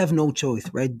 and they have no choice,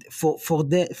 right? For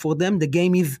them, the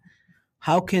game is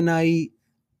how can I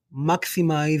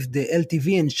maximize the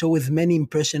LTV and show as many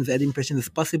ad impressions as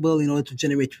possible in order to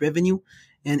generate revenue,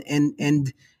 and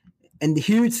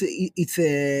here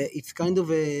it's kind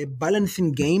of a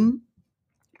balancing game,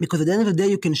 because at the end of the day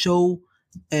you can show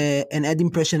an ad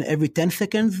impression every 10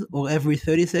 seconds or every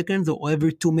 30 seconds or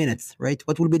every 2 minutes, right?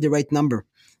 What will be the right number?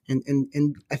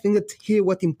 And I think that here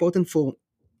what's important for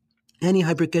any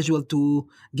hyper casual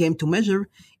game to measure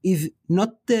is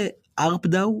not the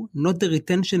ARPDAU, not the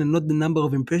retention and not the number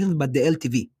of impressions, but the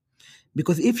LTV.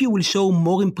 Because if you will show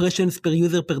more impressions per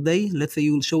user per day, let's say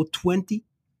you will show 20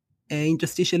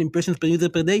 interstitial impressions per user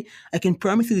per day, I can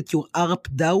promise you that your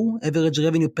ARPDAU, average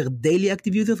revenue per daily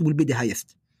active users, will be the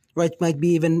highest. Right? Might be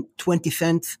even 20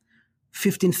 cents,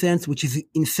 15 cents, which is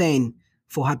insane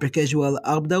for hyper casual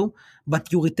ARPDAU,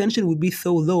 but your retention will be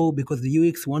so low because the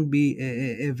UX won't be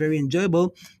very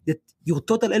enjoyable that your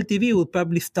total LTV will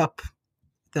probably stop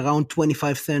at around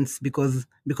 25 cents because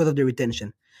of the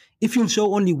retention. If you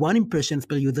show only one impressions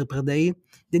per user per day,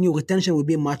 then your retention will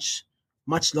be much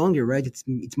longer, right?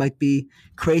 It might be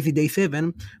crazy day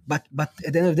 7, but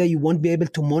at the end of the day, you won't be able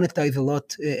to monetize a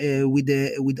lot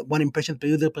with one impression per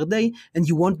user per day, and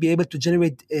you won't be able to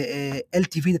generate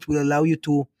LTV that will allow you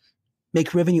to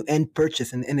make revenue and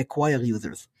purchase and acquire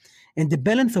users. And the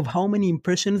balance of how many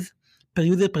impressions per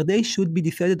user per day should be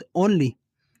decided only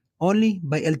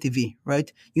by LTV,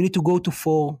 right? You need to go to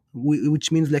 4,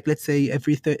 which means like, let's say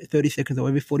every 30 seconds or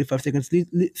every 45 seconds,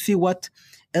 see what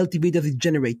LTV does it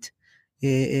generate,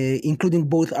 including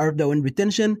both ARPDAU and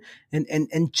retention,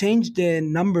 and change the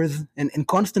numbers and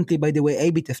constantly, by the way,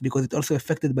 A/B test, because it's also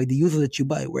affected by the user that you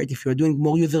buy, right? If you're doing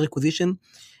more user acquisition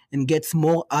and gets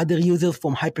more other users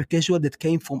from hyper casual that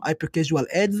came from hyper casual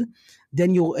ads,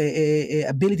 then your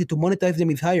ability to monetize them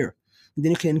is higher.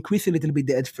 Then you can increase a little bit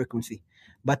the ad frequency.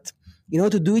 But in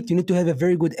order to do it, you need to have a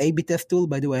very good A/B test tool.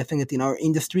 By the way, I think that in our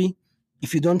industry,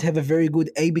 if you don't have a very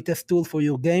good A/B test tool for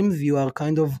your games, you are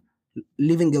kind of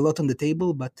leaving a lot on the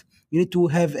table. But you need to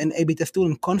have an A/B test tool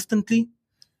and constantly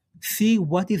see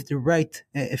what is the right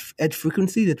ad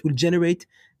frequency that will generate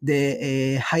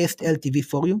the highest LTV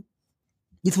for you.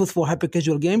 This was for hyper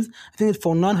casual games. I think that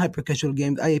for non-hyper casual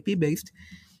games, IAP based,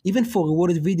 even for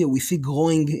rewarded video, we see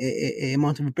growing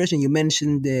amount of impression. You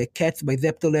mentioned Cats by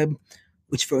Zeptolab,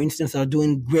 which, for instance, are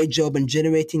doing great job and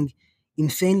generating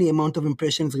insanely amount of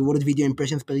impressions, rewarded video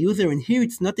impressions per user. And here,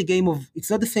 it's not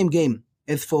the same game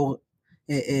as for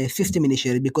system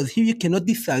initiated, because here you cannot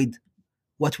decide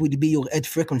what will be your ad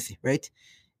frequency, right?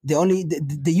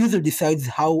 The user decides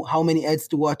how many ads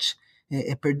to watch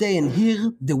per day. And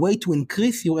here, the way to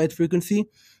increase your ad frequency,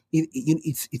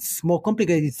 it's more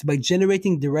complicated. It's by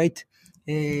generating the right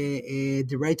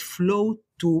flow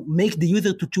to make the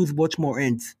user to choose watch more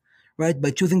ads, right?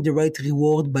 By choosing the right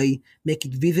reward, by make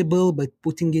it visible, by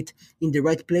putting it in the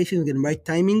right places and the right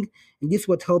timing. And this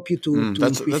what help you to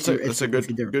increase your ad that's a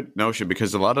frequency there. good notion,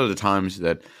 because a lot of the times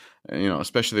that,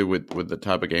 especially with the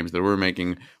type of games that we're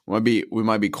making, we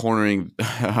might be cornering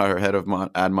our head of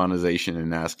ad monetization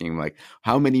and asking, like,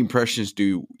 how many impressions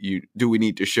do we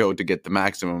need to show to get the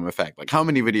maximum effect? Like, how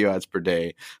many video ads per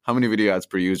day, how many video ads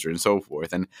per user, and so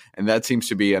forth. And that seems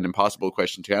to be an impossible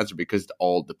question to answer, because it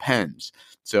all depends.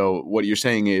 So what you're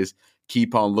saying is,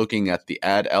 keep on looking at the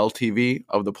ad LTV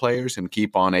of the players and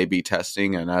keep on A/B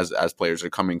testing. And as players are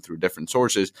coming through different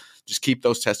sources, just keep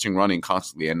those testing running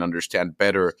constantly and understand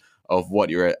better of what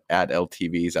your ad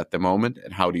LTV is at the moment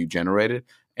and how do you generate it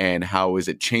and how is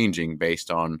it changing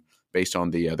based on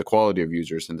the quality of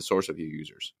users and the source of your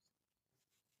users.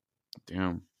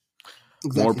 Damn.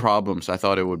 Exactly. More problems. I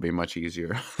thought it would be much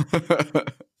easier.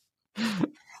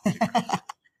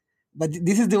 But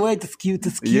this is the way to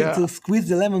squeeze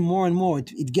the lemon more and more.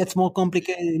 It gets more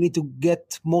complicated. You need to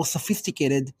get more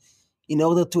sophisticated in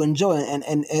order to enjoy.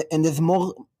 And there's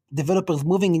more developers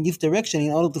moving in this direction.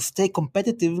 In order to stay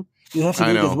competitive, you have to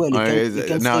do it as well. You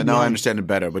can't now I understand it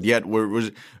better. But yet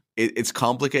it's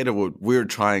complicated. What we're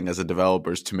trying as a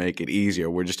developers to make it easier.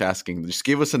 We're just asking, just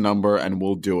give us a number and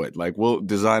we'll do it. Like, we'll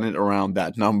design it around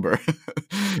that number.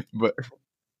 But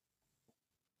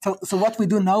So what we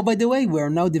do now, by the way, we are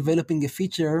now developing a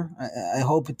feature. I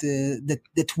hope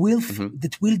that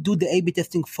will do the A/B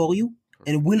testing for you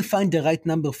and will find the right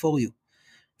number for you.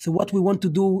 So what we want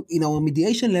to do in our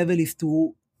mediation level is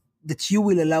that you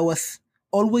will allow us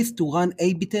always to run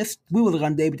A/B test. We will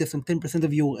run the A/B test on 10%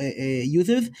 of your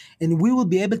users, and we will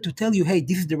be able to tell you, hey,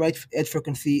 this is the right ad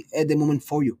frequency at the moment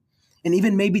for you. And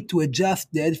even maybe to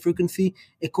adjust the ad frequency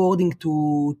according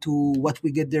to what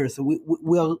we get there. So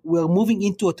we are moving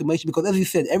into automation because, as you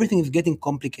said, everything is getting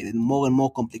complicated, more and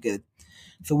more complicated.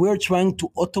 So we're trying to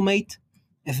automate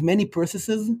as many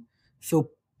processes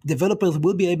so developers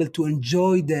will be able to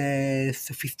enjoy the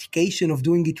sophistication of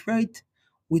doing it right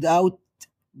without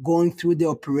going through the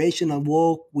operational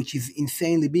work, which is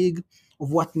insanely big,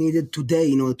 of what needed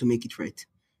today in order to make it right.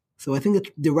 So I think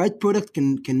that the right product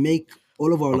can make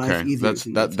all of our life easier.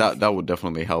 That would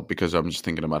definitely help, because I'm just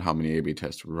thinking about how many A/B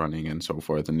tests we're running and so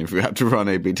forth. And if we have to run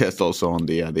A/B tests also on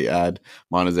the ad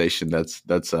monetization, that's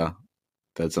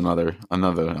another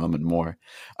element more.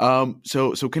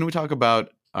 So can we talk about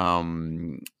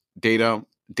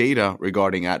data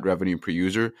regarding ad revenue per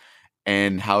user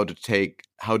and how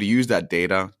to use that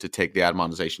data to take the ad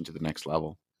monetization to the next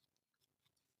level?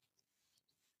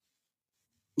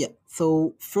 Yeah.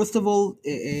 So first of all,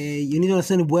 you need to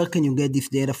understand where can you get this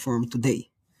data from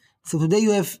today. So today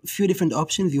you have a few different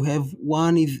options. You have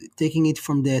one is taking it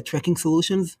from the tracking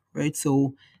solutions, right?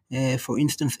 So for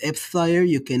instance, AppsFlyer,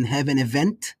 you can have an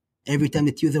event every time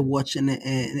that user watch an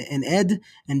ad,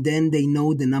 and then they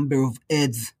know the number of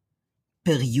ads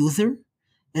per user.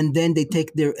 And then they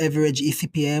take their average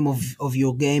eCPM of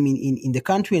your game in the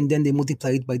country, and then they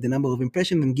multiply it by the number of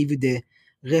impressions and give you the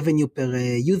revenue per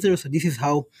user. So this is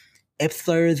how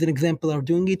AppsFlyer, as an example, are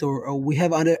doing it. Or we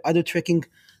have other tracking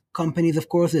companies, of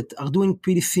course, that are doing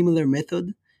pretty similar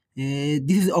method.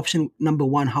 This is option number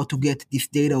one, how to get this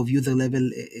data of user level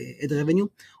ad revenue.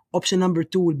 Option number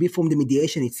two will be from the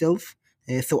mediation itself.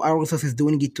 So Oursource is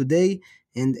doing it today,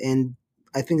 and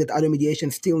I think that other mediation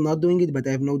is still not doing it, but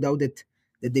I have no doubt that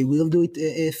they will do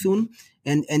it soon.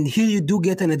 And here you do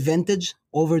get an advantage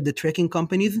over the tracking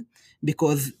companies,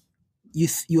 because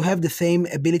you have the same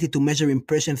ability to measure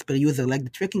impressions per user like the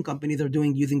tracking companies are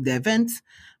doing using the events,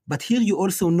 but here you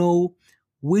also know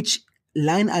which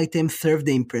line item serve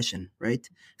the impression, right?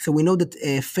 So we know that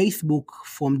Facebook,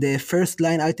 from the first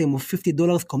line item of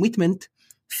 $50 commitment,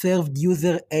 served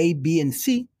user A, B, and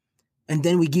C, and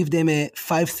then we give them a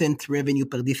 5-cent revenue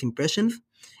per these impressions.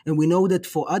 And we know that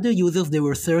for other users, they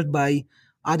were served by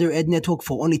other ad network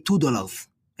for only $2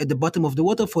 at the bottom of the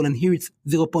waterfall, and here it's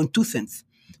 0.2 cents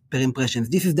per impressions.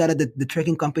 This is data that the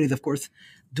tracking companies, of course,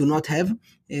 do not have,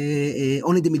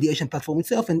 only the mediation platform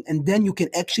itself. And then you can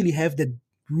actually have the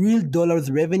real dollars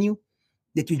revenue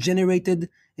that you generated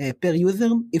per user.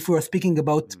 If we're speaking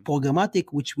about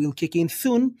programmatic, which will kick in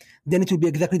soon, then it will be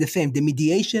exactly the same. The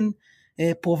mediation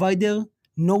provider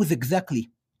knows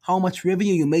exactly how much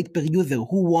revenue you made per user,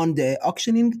 who won the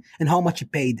auctioning, and how much he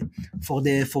paid for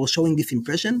showing this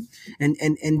impression.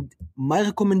 And my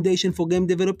recommendation for game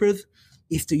developers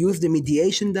is to use the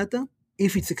mediation data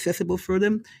if it's accessible for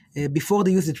them before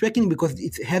they use the tracking, because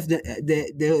it has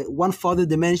the one further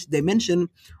dimension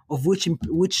of which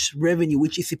revenue,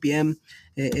 which eCPM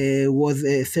was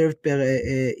served per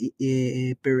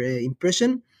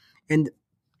impression. And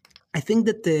I think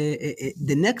that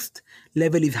the next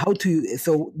level is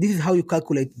so this is how you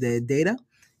calculate the data.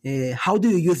 How do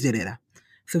you use the data?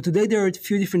 So today there are a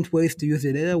few different ways to use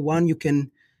the data. One, you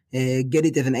can get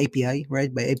it as an API,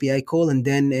 right? By API call, and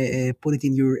then put it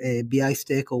in your BI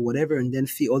stack or whatever, and then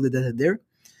see all the data there.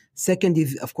 Second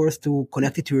is, of course, to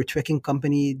connect it to your tracking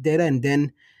company data, and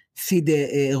then see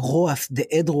the ROAS, the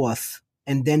ad ROAS,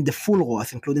 and then the full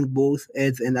ROAS, including both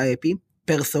ads and IAP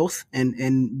per source,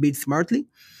 and bid smartly.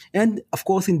 And of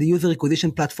course, in the user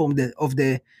acquisition platform of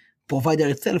the provider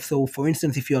itself. So for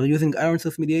instance, if you are using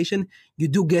Ironsource mediation, you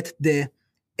do get the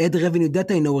ad revenue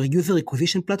data in our user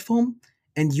acquisition platform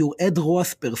and your ad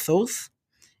ROAS per source.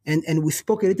 And we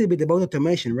spoke a little bit about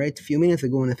automation, right, a few minutes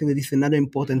ago, and I think that this is another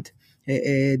important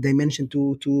dimension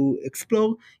to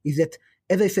explore, is that,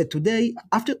 as I said today,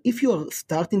 if you are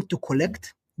starting to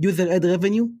collect user ad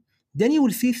revenue, then you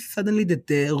will see suddenly that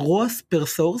the ROAS per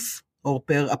source or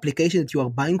per application that you are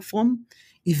buying from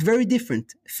is very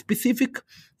different. Specific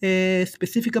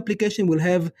application will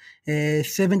have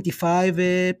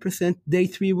 75% day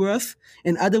 3 ROAS,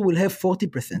 and other will have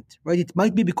 40%, right? It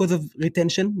might be because of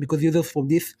retention, because users from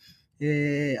this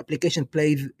application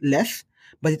plays less,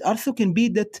 but it also can be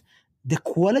that the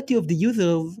quality of the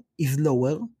users is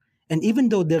lower, and even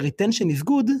though the retention is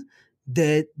good,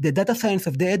 the data science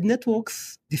of the ad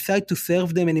networks decide to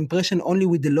serve them an impression only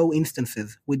with the low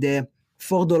instances, with the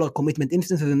 $4 commitment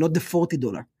instances and not the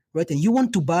 $40, right? And you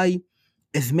want to buy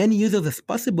as many users as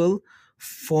possible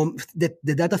from the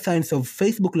data science of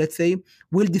Facebook, let's say,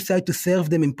 will decide to serve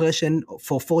them impression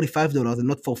for $45 and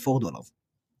not for $4.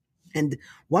 And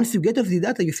once you get of the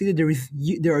data, you see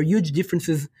that there are huge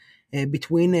differences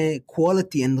between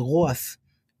quality and ROAS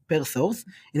per source.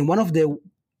 And one of the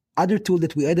other tool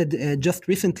that we added just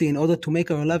recently in order to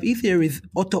make our life easier is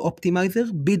Auto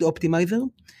Optimizer, Bid Optimizer,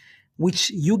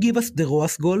 which you give us the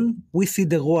ROAS goal, we see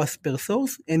the ROAS per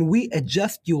source, and we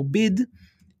adjust your bid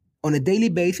on a daily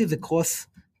basis across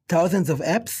thousands of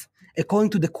apps according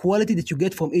to the quality that you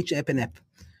get from each app and app.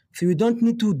 So you don't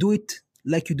need to do it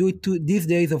like you do it these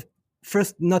days of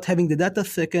first not having the data,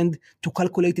 second to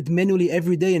calculate it manually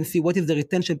every day and see what is the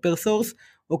retention per source,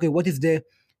 okay, what is the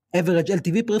average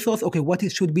LTV per source, okay,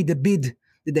 should be the bid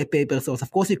that they pay per source. Of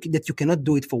course, that you cannot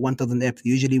do it for 1,000 apps.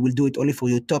 You usually will do it only for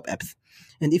your top apps.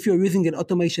 And if you're using an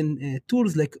automation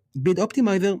tools like Bid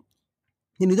Optimizer,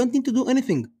 then you don't need to do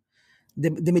anything.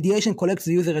 The mediation collects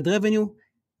the user ad revenue,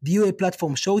 the UA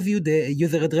platform shows you the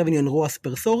user ad revenue and ROAS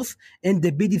per source, and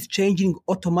the bid is changing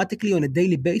automatically on a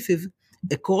daily basis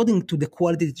according to the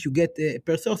quality that you get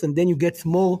per source, and then you get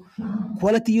more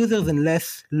quality users and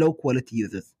less low quality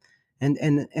users. And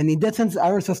in that sense,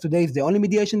 ironSource today is the only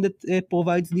mediation that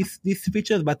provides these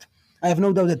features, but I have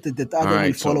no doubt that All other will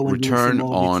right. So follow, and we will see return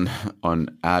more of it.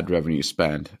 on ad revenue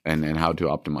spend and how to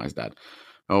optimize that.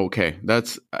 Okay,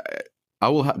 that's I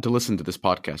will have to listen to this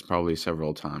podcast probably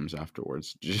several times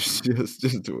afterwards. Just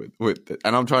do it with it.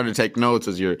 And I'm trying to take notes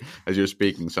as you're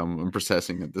speaking, so I'm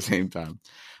processing at the same time.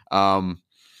 Um,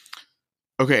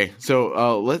 okay,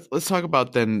 so let's talk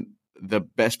about then the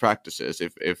best practices.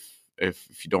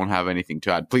 If you don't have anything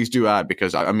to add, please do add,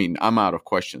 because I mean I'm out of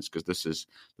questions, because this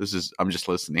is I'm just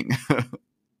listening.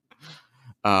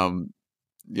 um,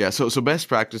 yeah. So best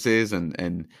practices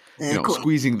and Cool.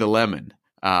 squeezing the lemon.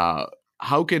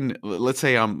 How can let's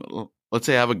say I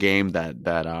have a game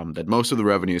that most of the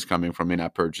revenue is coming from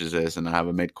in-app purchases, and I have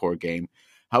a mid-core game.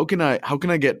 How can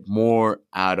I get more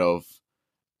out of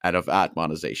ad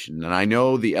monetization? And I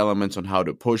know the elements on how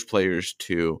to push players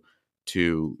to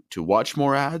watch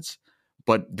more ads,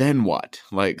 but then what?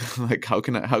 Like how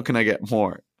can I get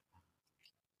more?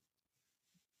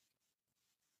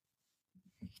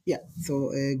 Yeah,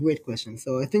 so great question.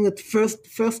 So I think that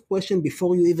first question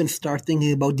before you even start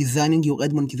thinking about designing your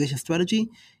ad monetization strategy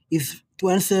is to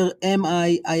answer: Am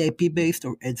I IIP based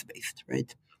or ads based?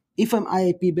 Right? If I'm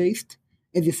IIP based,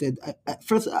 as you said,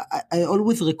 I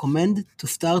always recommend to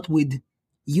start with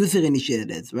user initiated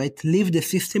ads. Right? Leave the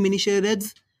system initiated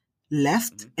ads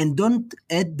last, and don't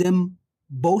add them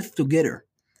both together,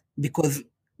 because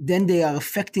then they are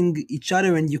affecting each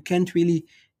other, and you can't really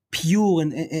pure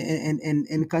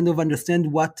and kind of understand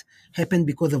what happened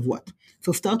because of what.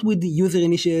 So start with the user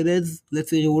initiated ads. Let's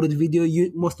say rewarded video.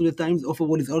 Most of the times,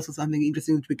 Offerword is also something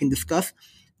interesting that we can discuss,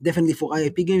 definitely for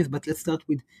IIP games. But let's start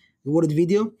with rewarded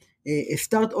video.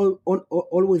 Start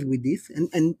always with this,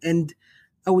 and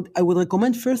I would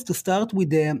recommend first to start with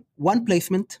the one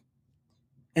placement,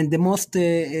 and the most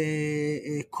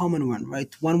common one,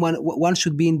 right? One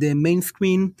should be in the main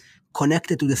screen,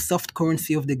 connected to the soft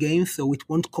currency of the game, so it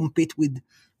won't compete with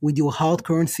your hard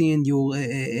currency and your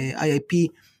IIP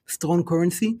strong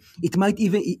currency. It might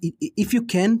even, if you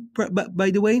can,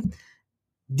 by the way,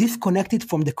 disconnect it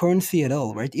from the currency at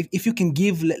all, right? If you can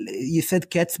give, you said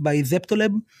Cats by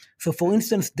Zeptolab. So for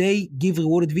instance, they give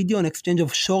rewarded video in exchange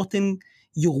of shortening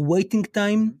your waiting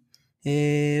time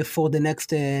for the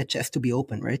next chest to be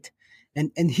open, right?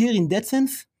 And here in that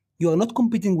sense, you are not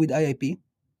competing with IIP.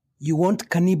 You won't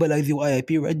cannibalize your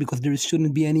IIP, right? Because there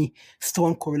shouldn't be any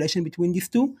strong correlation between these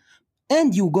two.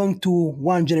 And you're going to,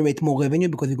 one, generate more revenue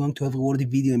because you're going to have rewarded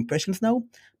video impressions now.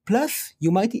 Plus, you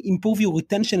might improve your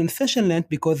retention and session length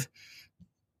because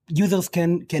users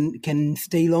can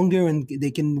stay longer and they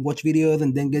can watch videos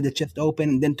and then get the chest open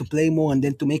and then to play more and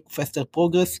then to make faster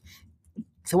progress.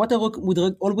 So what I would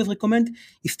always recommend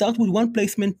is start with one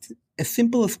placement as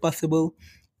simple as possible,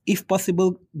 if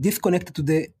possible, disconnected to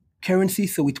the currency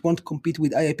so it won't compete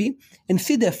with IIP, and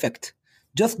see the effect.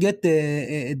 Just get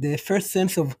the first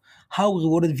sense of how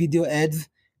rewarded video ads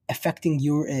affecting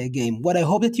your game. What I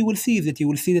hope that you will see is that you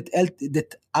will see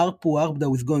that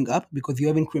ARPU is going up because you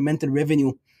have incremental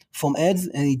revenue from ads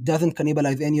and it doesn't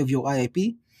cannibalize any of your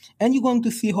IIP. And you're going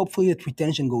to see hopefully that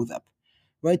retention goes up.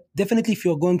 Right? Definitely if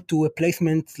you're going to a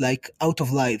placement like Out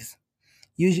of Lives.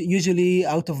 Usually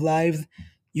Out of Lives,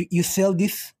 you sell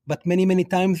this, but many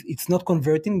times it's not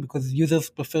converting because users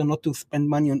prefer not to spend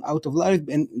money on Out of Lives,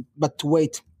 but to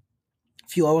wait a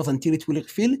few hours until it will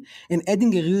refill. And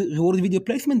adding a rewarded video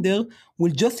placement there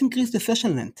will just increase the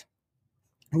session length.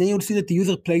 And then you'll see that the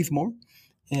user plays more.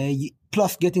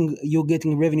 Plus you're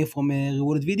getting revenue from a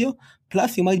rewarded video.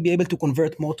 Plus you might be able to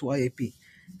convert more to IAP.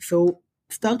 So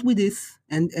start with this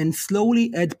and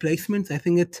slowly add placements. I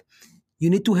think that you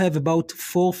need to have about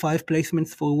 4 or 5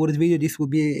 placements for rewarded video. This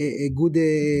would be a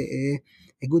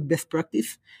good best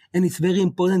practice. And it's very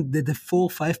important that the 4 or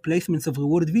 5 placements of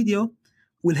rewarded video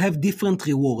will have different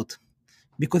reward.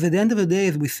 Because at the end of the day,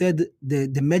 as we said,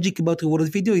 the magic about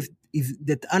rewarded video is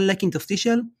that unlike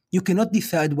interstitial, you cannot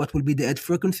decide what will be the ad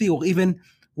frequency or even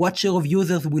what share of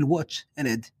users will watch an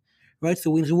ad. Right?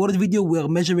 So in rewarded video, we are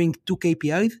measuring 2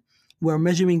 KPIs. We are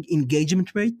measuring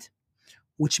engagement rate,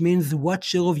 which means what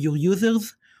share of your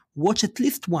users watch at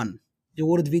least one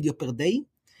rewarded video per day.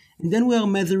 And then we are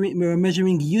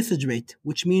measuring usage rate,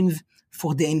 which means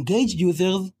for the engaged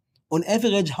users, on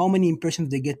average, how many impressions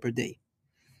they get per day.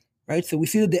 Right? So we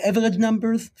see that the average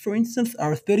numbers, for instance,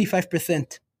 are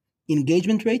 35%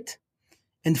 engagement rate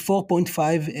and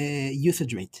 4.5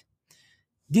 usage rate.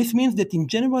 This means that in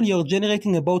general, you're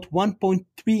generating about 1.3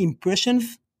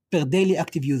 impressions per daily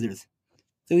active users.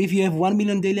 So if you have 1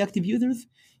 million daily active users,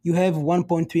 you have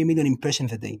 1.3 million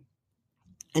impressions a day.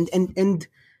 And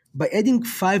by adding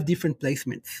 5 different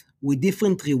placements with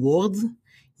different rewards,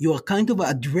 you are kind of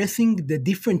addressing the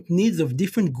different needs of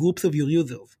different groups of your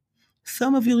users.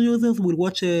 Some of your users will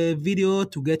watch a video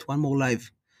to get one more live.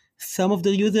 Some of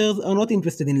the users are not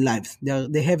interested in lives.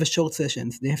 They have a short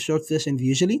sessions. They have short sessions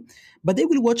usually, but they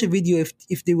will watch a video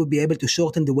if they will be able to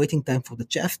shorten the waiting time for the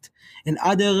chest. And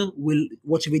other will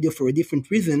watch a video for a different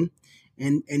reason.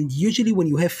 And usually when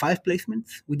you have 5 placements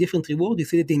with different rewards, you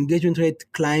see that the engagement rate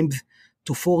climbs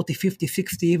to 40, 50,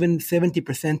 60, even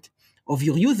 70% of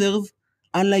your users,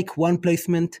 unlike one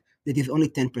placement that is only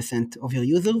 10% of your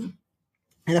users.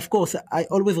 And of course, I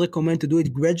always recommend to do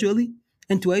it gradually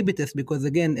and to A/B test because,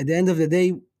 again, at the end of the day,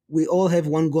 we all have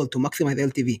one goal to maximize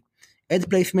LTV. Add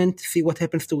placement, see what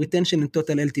happens to retention and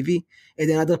total LTV. Add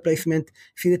another placement,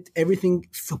 see that everything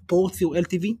supports your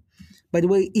LTV. By the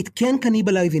way, it can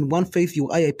cannibalize in one phase your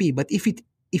IIP, but if it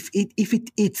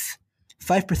eats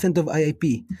 5% of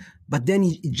IIP, but then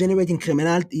it generates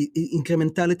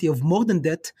incrementality of more than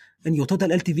that, and your total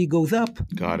LTV goes up.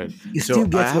 Got it. You So still I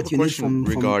get have what a you need question from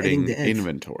adding regarding the ads.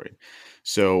 inventory.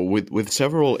 So with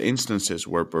several instances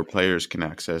where players can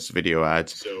access video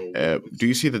ads, do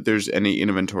you see that there's any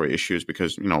inventory issues?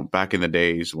 Because, back in the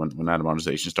days when ad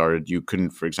monetization started, you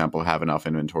couldn't, for example, have enough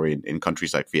inventory in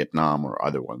countries like Vietnam or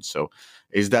other ones. So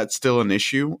is that still an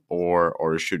issue,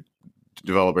 or should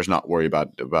developers not worry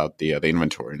about the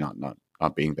inventory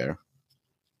not being there?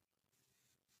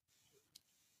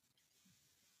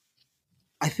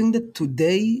 I think that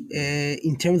today,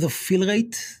 in terms of fill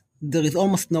rate, there is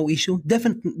almost no issue.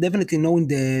 Definitely no in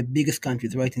the biggest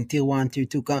countries, right? In tier 1, tier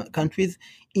 2 countries.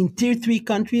 In tier 3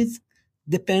 countries,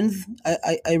 depends.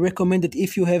 I recommend that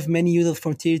if you have many users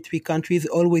from tier 3 countries,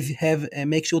 always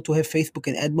make sure to have Facebook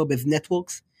and AdMob as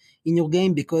networks in your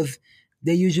game because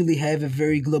they usually have a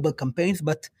very global campaigns.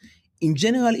 But in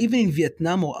general, even in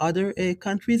Vietnam or other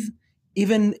countries,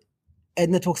 even ad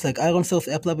networks like ironSource,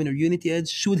 AppLovin, or Unity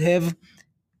Ads should have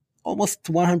almost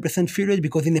 100% fill rate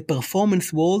because in a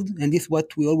performance world, and this is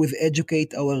what we always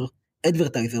educate our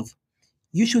advertisers,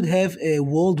 you should have a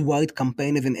worldwide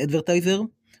campaign as an advertiser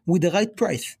with the right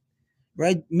price,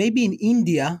 right? Maybe in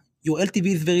India, your LTV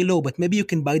is very low, but maybe you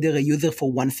can buy there a user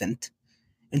for 1 cent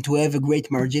and to have a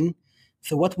great margin.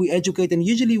 So what we educate, and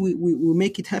usually we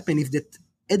make it happen, is that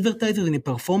advertisers in a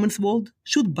performance world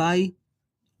should buy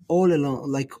all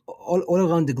along, like all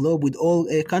around the globe with all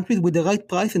countries with the right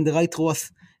price and the right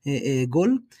ROAS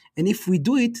goal. And if we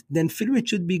do it, then fill rate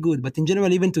should be good. But in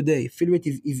general, even today, fill rate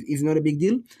is not a big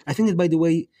deal. I think that, by the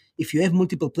way, if you have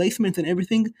multiple placements and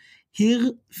everything,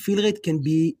 here fill rate can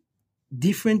be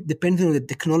different depending on the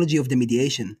technology of the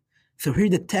mediation. So here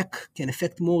the tech can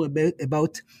affect more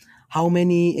about how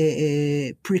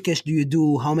many pre-cache do you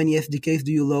do, how many SDKs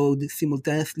do you load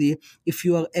simultaneously. If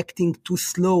you are acting too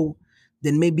slow,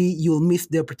 then maybe you'll miss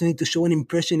the opportunity to show an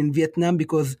impression in Vietnam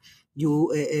because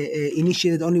you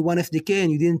initiated only one SDK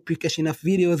and you didn't pre-cache enough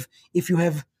videos. If you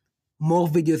have more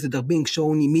videos that are being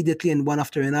shown immediately and one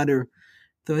after another.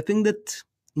 So I think that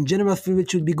in general, fill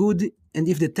rate should be good. And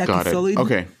if the tech Got is it. solid,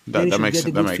 Okay, then you that should makes get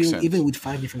a that good makes feeling sense. even with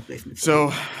 5 different placements.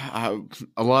 So,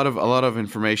 a lot of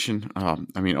information.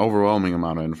 Overwhelming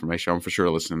amount of information. I'm for sure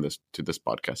listening to this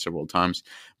podcast several times.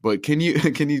 But can you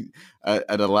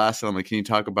at a last element, can you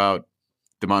talk about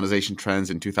the monetization trends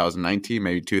in 2019,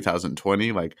 maybe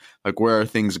 2020? Like where are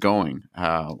things going?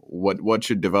 What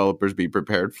should developers be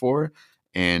prepared for,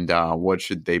 and what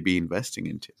should they be investing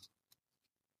into?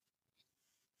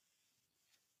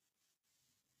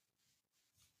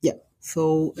 Yeah.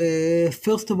 So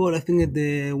first of all, I think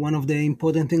that one of the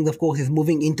important things, of course, is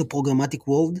moving into programmatic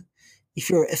world.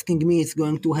 If you're asking me, it's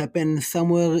going to happen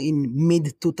somewhere in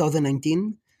mid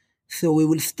 2019. So we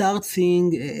will start seeing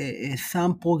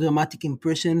some programmatic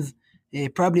impressions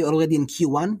probably already in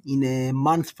Q1 in a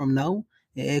month from now.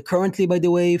 Currently, by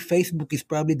the way, Facebook is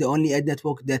probably the only ad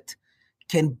network that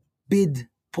can bid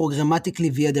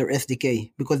programmatically via their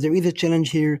SDK because there is a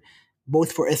challenge here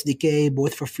both for SDK,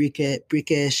 both for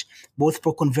pre-cache, both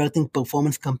for converting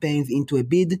performance campaigns into a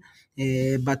bid.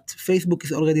 But Facebook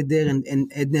is already there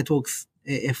and ad networks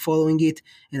following it.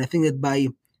 And I think that by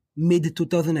mid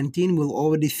 2019, we'll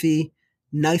already see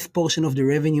nice portion of the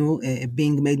revenue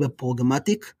being made by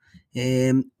programmatic.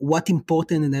 What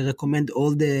important, and I recommend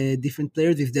all the different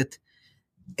players, is that,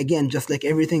 again, just like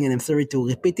everything, and I'm sorry to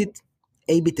repeat it,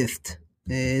 A/B test.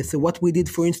 So what we did,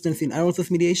 for instance, in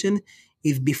ironSource mediation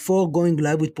is before going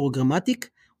live with programmatic,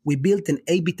 we built an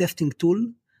A/B testing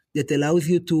tool that allows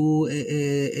you to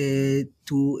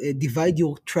divide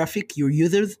your traffic, your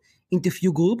users, into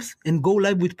few groups and go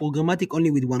live with programmatic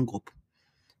only with one group.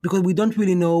 Because we don't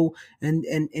really know, and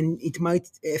it might,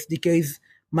 SDKs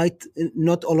might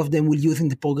not all of them will use in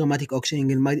the programmatic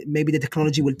auctioning, and maybe the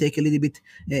technology will take a little bit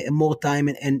more time.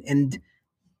 And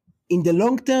in the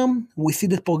long term, we see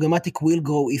that programmatic will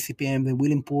grow eCPM and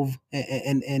will improve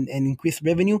and increase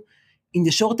revenue. In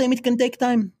the short term, it can take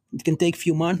time. It can take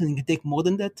few months, and it can take more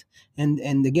than that.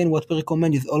 And again, what we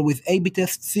recommend is always A/B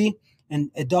test, see,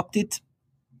 and adopt it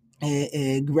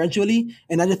gradually.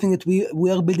 Another thing that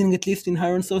we are building, at least in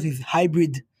Iron Source, is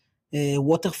hybrid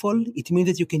waterfall. It means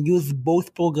that you can use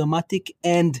both programmatic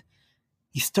and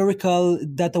historical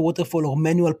data waterfall or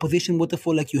manual position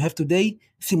waterfall like you have today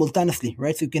simultaneously,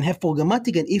 right? So you can have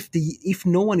programmatic, and if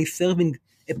no one is serving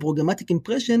a programmatic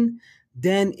impression,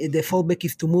 then the fallback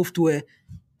is to move to a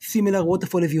similar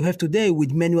waterfall as you have today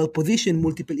with manual position,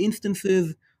 multiple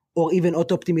instances, or even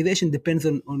auto optimization, depends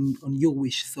on your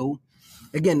wish. So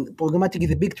again, programmatic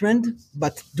is a big trend,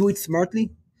 but do it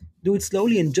smartly, do it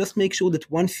slowly, and just make sure that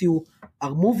once you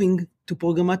are moving to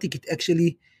programmatic, it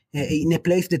actually in a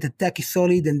place that the tech is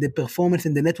solid and the performance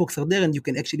and the networks are there, and you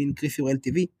can actually increase your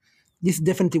LTV. This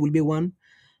definitely will be one.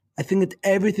 I think that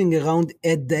everything around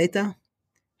ad data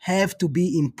have to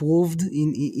be improved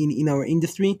in our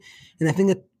industry, and I think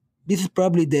that this is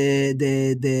probably the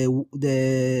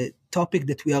topic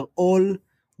that we are all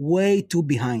way too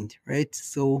behind, right?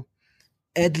 So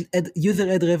user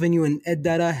ad revenue and ad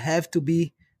data have to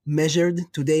be measured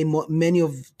today.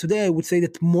 Today I would say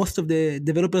that most of the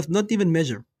developers not even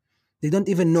measure. They don't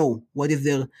even know what is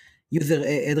their user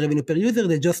ad revenue per user.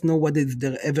 They just know what is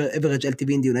their average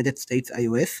LTV in the United States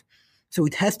iOS. So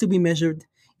it has to be measured.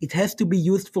 It has to be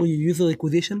used for your user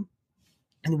acquisition.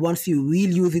 And once you will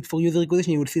use it for user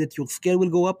acquisition, you will see that your scale will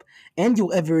go up and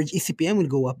your average eCPM will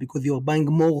go up because you are buying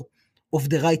more of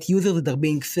the right users that are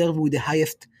being served with the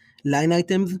highest line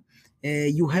items.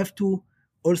 You have to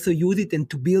also use it and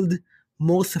to build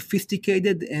more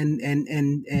sophisticated and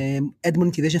ad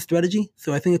monetization strategy.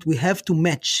 So I think that we have to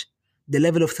match the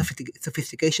level of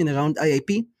sophistication around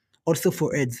IAP also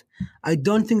for ads. I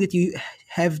don't think that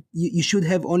you should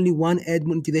have only one ad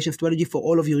monetization strategy for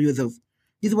all of your users.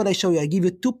 This is what I show you. I give you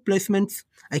 2 placements.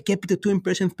 I kept it to 2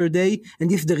 impressions per day, and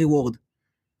this is the reward.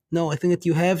 No, I think that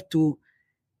you have to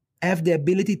have the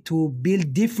ability to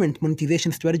build different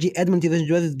monetization strategy, ad monetization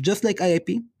strategies, just like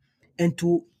IAP, and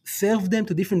to serve them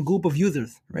to different group of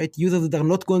users, right? Users that are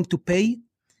not going to pay.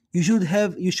 You should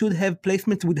have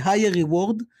placements with higher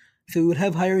reward, so you will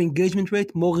have higher engagement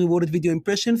rate, more rewarded video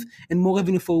impressions, and more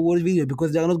revenue for rewarded video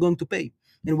because they are not going to pay.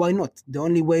 And why not? The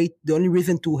only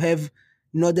reason to have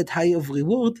not that high of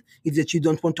reward is that you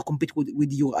don't want to compete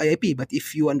with your IAP. But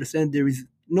if you understand there is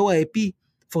no IAP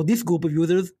for this group of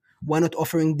users, why not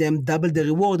offering them double the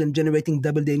reward and generating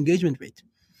double the engagement rate?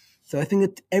 So I think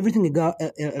that everything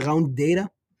around data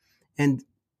and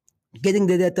getting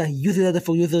the data, use the data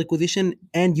for user acquisition,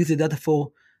 and use the data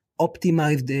for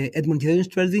optimized ad monetization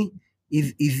strategy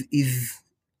is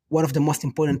one of the most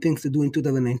important things to do in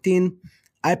 2019.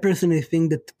 I personally think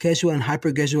that casual and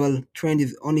hyper casual trend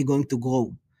is only going to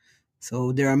grow.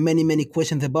 So there are many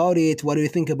questions about it. What do you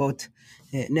think about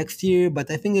next year? But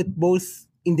I think that both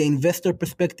in the investor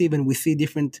perspective, and we see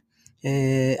different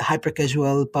hyper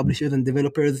casual publishers and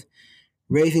developers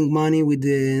raising money with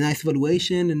a nice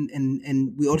valuation,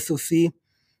 and we also see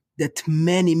that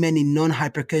many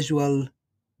non-hyper casual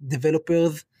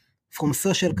developers from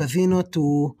social casino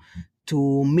to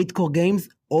mid-core games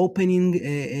opening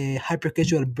a hyper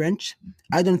casual branch.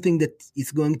 I don't think that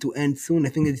it's going to end soon. I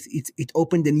think it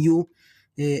opened a new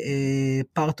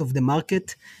part of the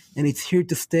market, and it's here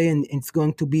to stay, and it's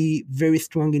going to be very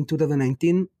strong in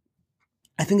 2019.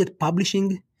 I think that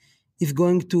publishing is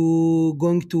going to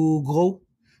grow.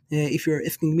 If you're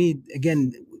asking me,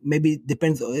 again, maybe it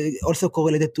depends, also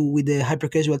correlated to with the hyper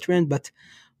casual trend, but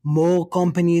more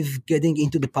companies getting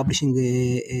into the publishing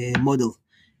model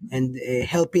and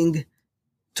helping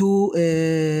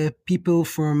two people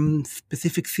from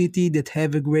specific city that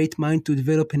have a great mind to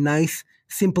develop a nice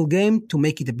simple game to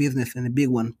make it a business and a big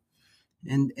one.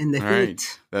 And I All think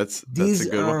right, that's a these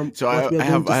good are one. So what we are I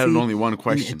going have to see only one in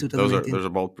question. Those 2019. are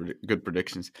both good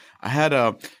predictions. I had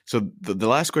so the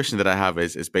last question that I have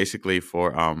is basically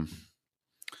for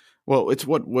well, it's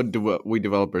what do we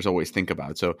developers always think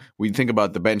about. So we think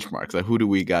about the benchmarks, like who do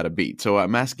we gotta beat. So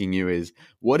I'm asking you is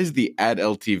what is the ad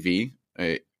LTV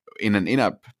in an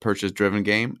in-app purchase driven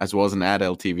game, as well as an ad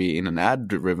LTV in an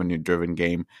ad revenue driven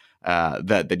game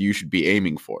that you should be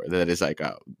aiming for? That is like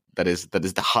that is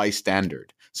the high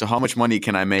standard. So how much money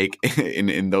can I make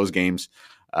in those games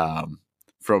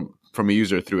from a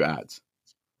user through ads?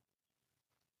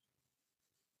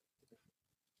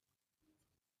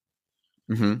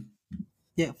 Mm-hmm.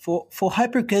 Yeah, for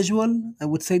hyper casual, I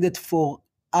would say that for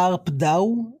ARP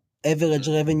DAO, average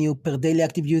revenue per daily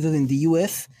active users in the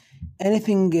US.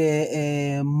 Anything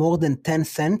more than 10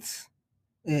 cents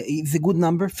is a good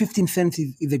number. 15 cents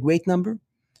is a great number.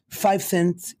 5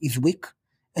 cents is weak.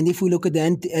 And if we look at the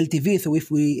LTV, so if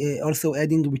we also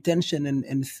adding retention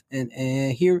and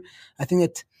here, I think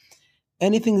that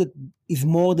anything that is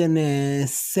more than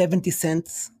 70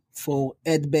 cents for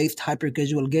ad-based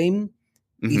hyper-casual game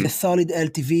is a solid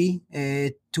LTV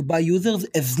to buy users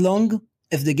as long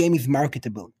as the game is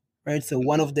marketable, right? So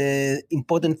one of the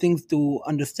important things to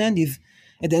understand is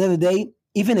at the end of the day,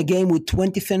 even a game with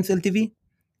 20 cents LTV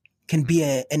can be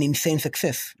an insane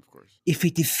success. Of course. If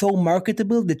it is so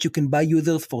marketable that you can buy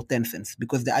users for 10 cents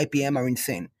because the IPM are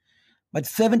insane. But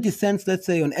 70 cents, let's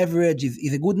say, on average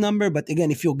is a good number. But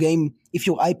again, if your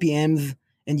IPMs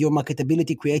and your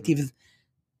marketability creatives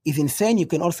is insane, you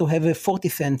can also have a 40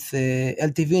 cents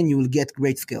LTV and you will get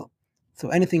great scale. So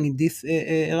anything in this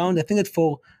around, I think that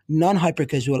for non-hyper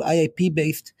casual IIP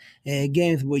based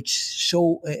games which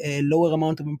show a lower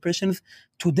amount of impressions,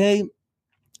 today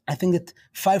I think that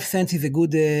 5 cents is a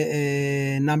good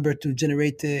number to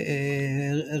generate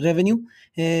revenue.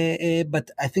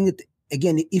 But I think that,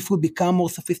 again, if we become more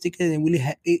sophisticated and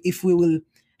if we will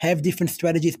have different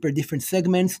strategies per different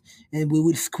segments, and we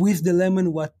will squeeze the lemon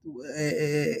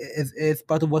as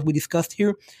part of what we discussed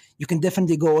here, you can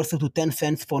definitely go also to 10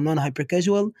 cents for non-hyper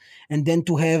casual, and then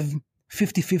to have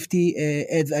 50-50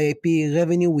 ads IAP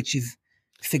revenue, which is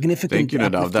significant. Thank you,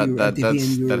 Nadav.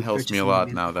 That helps me a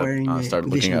lot now that I start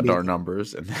looking at our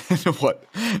numbers and what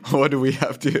do we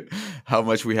have to, how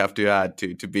much we have to add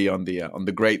to be on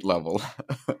the great level.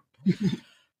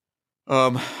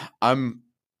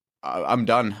 I'm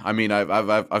done. I mean,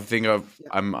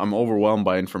 I'm overwhelmed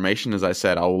by information. As I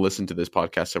said, I will listen to this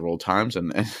podcast several times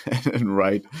and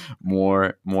write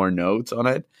more notes on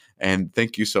it. And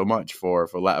thank you so much for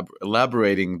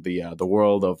elaborating the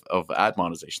world of ad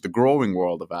monetization, the growing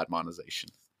world of ad monetization.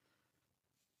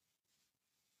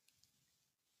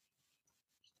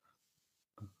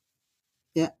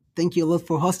 Yeah, thank you a lot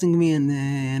for hosting me.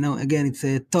 And again, it's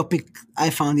a topic I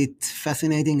found it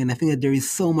fascinating, and I think that there is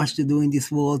so much to do in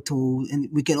this world and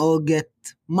we can all get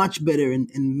much better and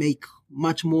make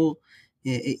much more.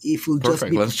 If we'll Perfect.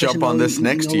 Just be Let's jump on this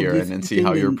next year this and see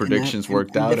how your thing, predictions and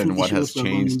worked out and definitely what sure has we're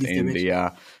going changed this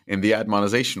direction. in the ad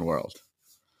monetization world.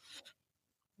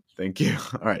 Thank you.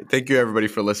 All right. Thank you, everybody,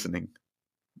 for listening.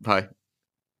 Bye.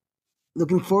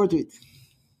 Looking forward to it.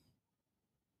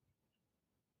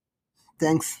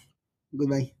 Thanks.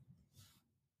 Goodbye.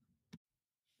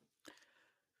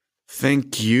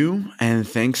 Thank you, and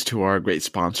thanks to our great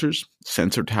sponsors,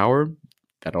 Sensor Tower,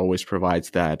 that always provides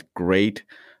that great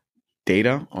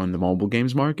data on the mobile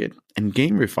games market, and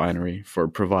Game Refinery for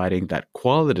providing that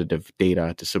qualitative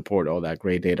data to support all that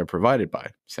great data provided by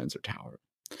Sensor Tower.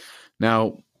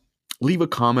 Now, leave a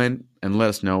comment and let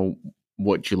us know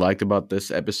what you liked about this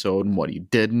episode and what you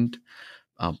didn't.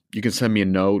 You can send me a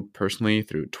note personally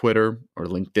through Twitter or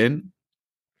LinkedIn.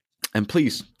 And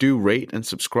please do rate and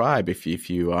subscribe if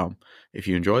you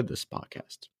enjoyed this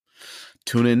podcast.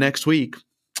 Tune in next week.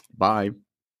 Bye.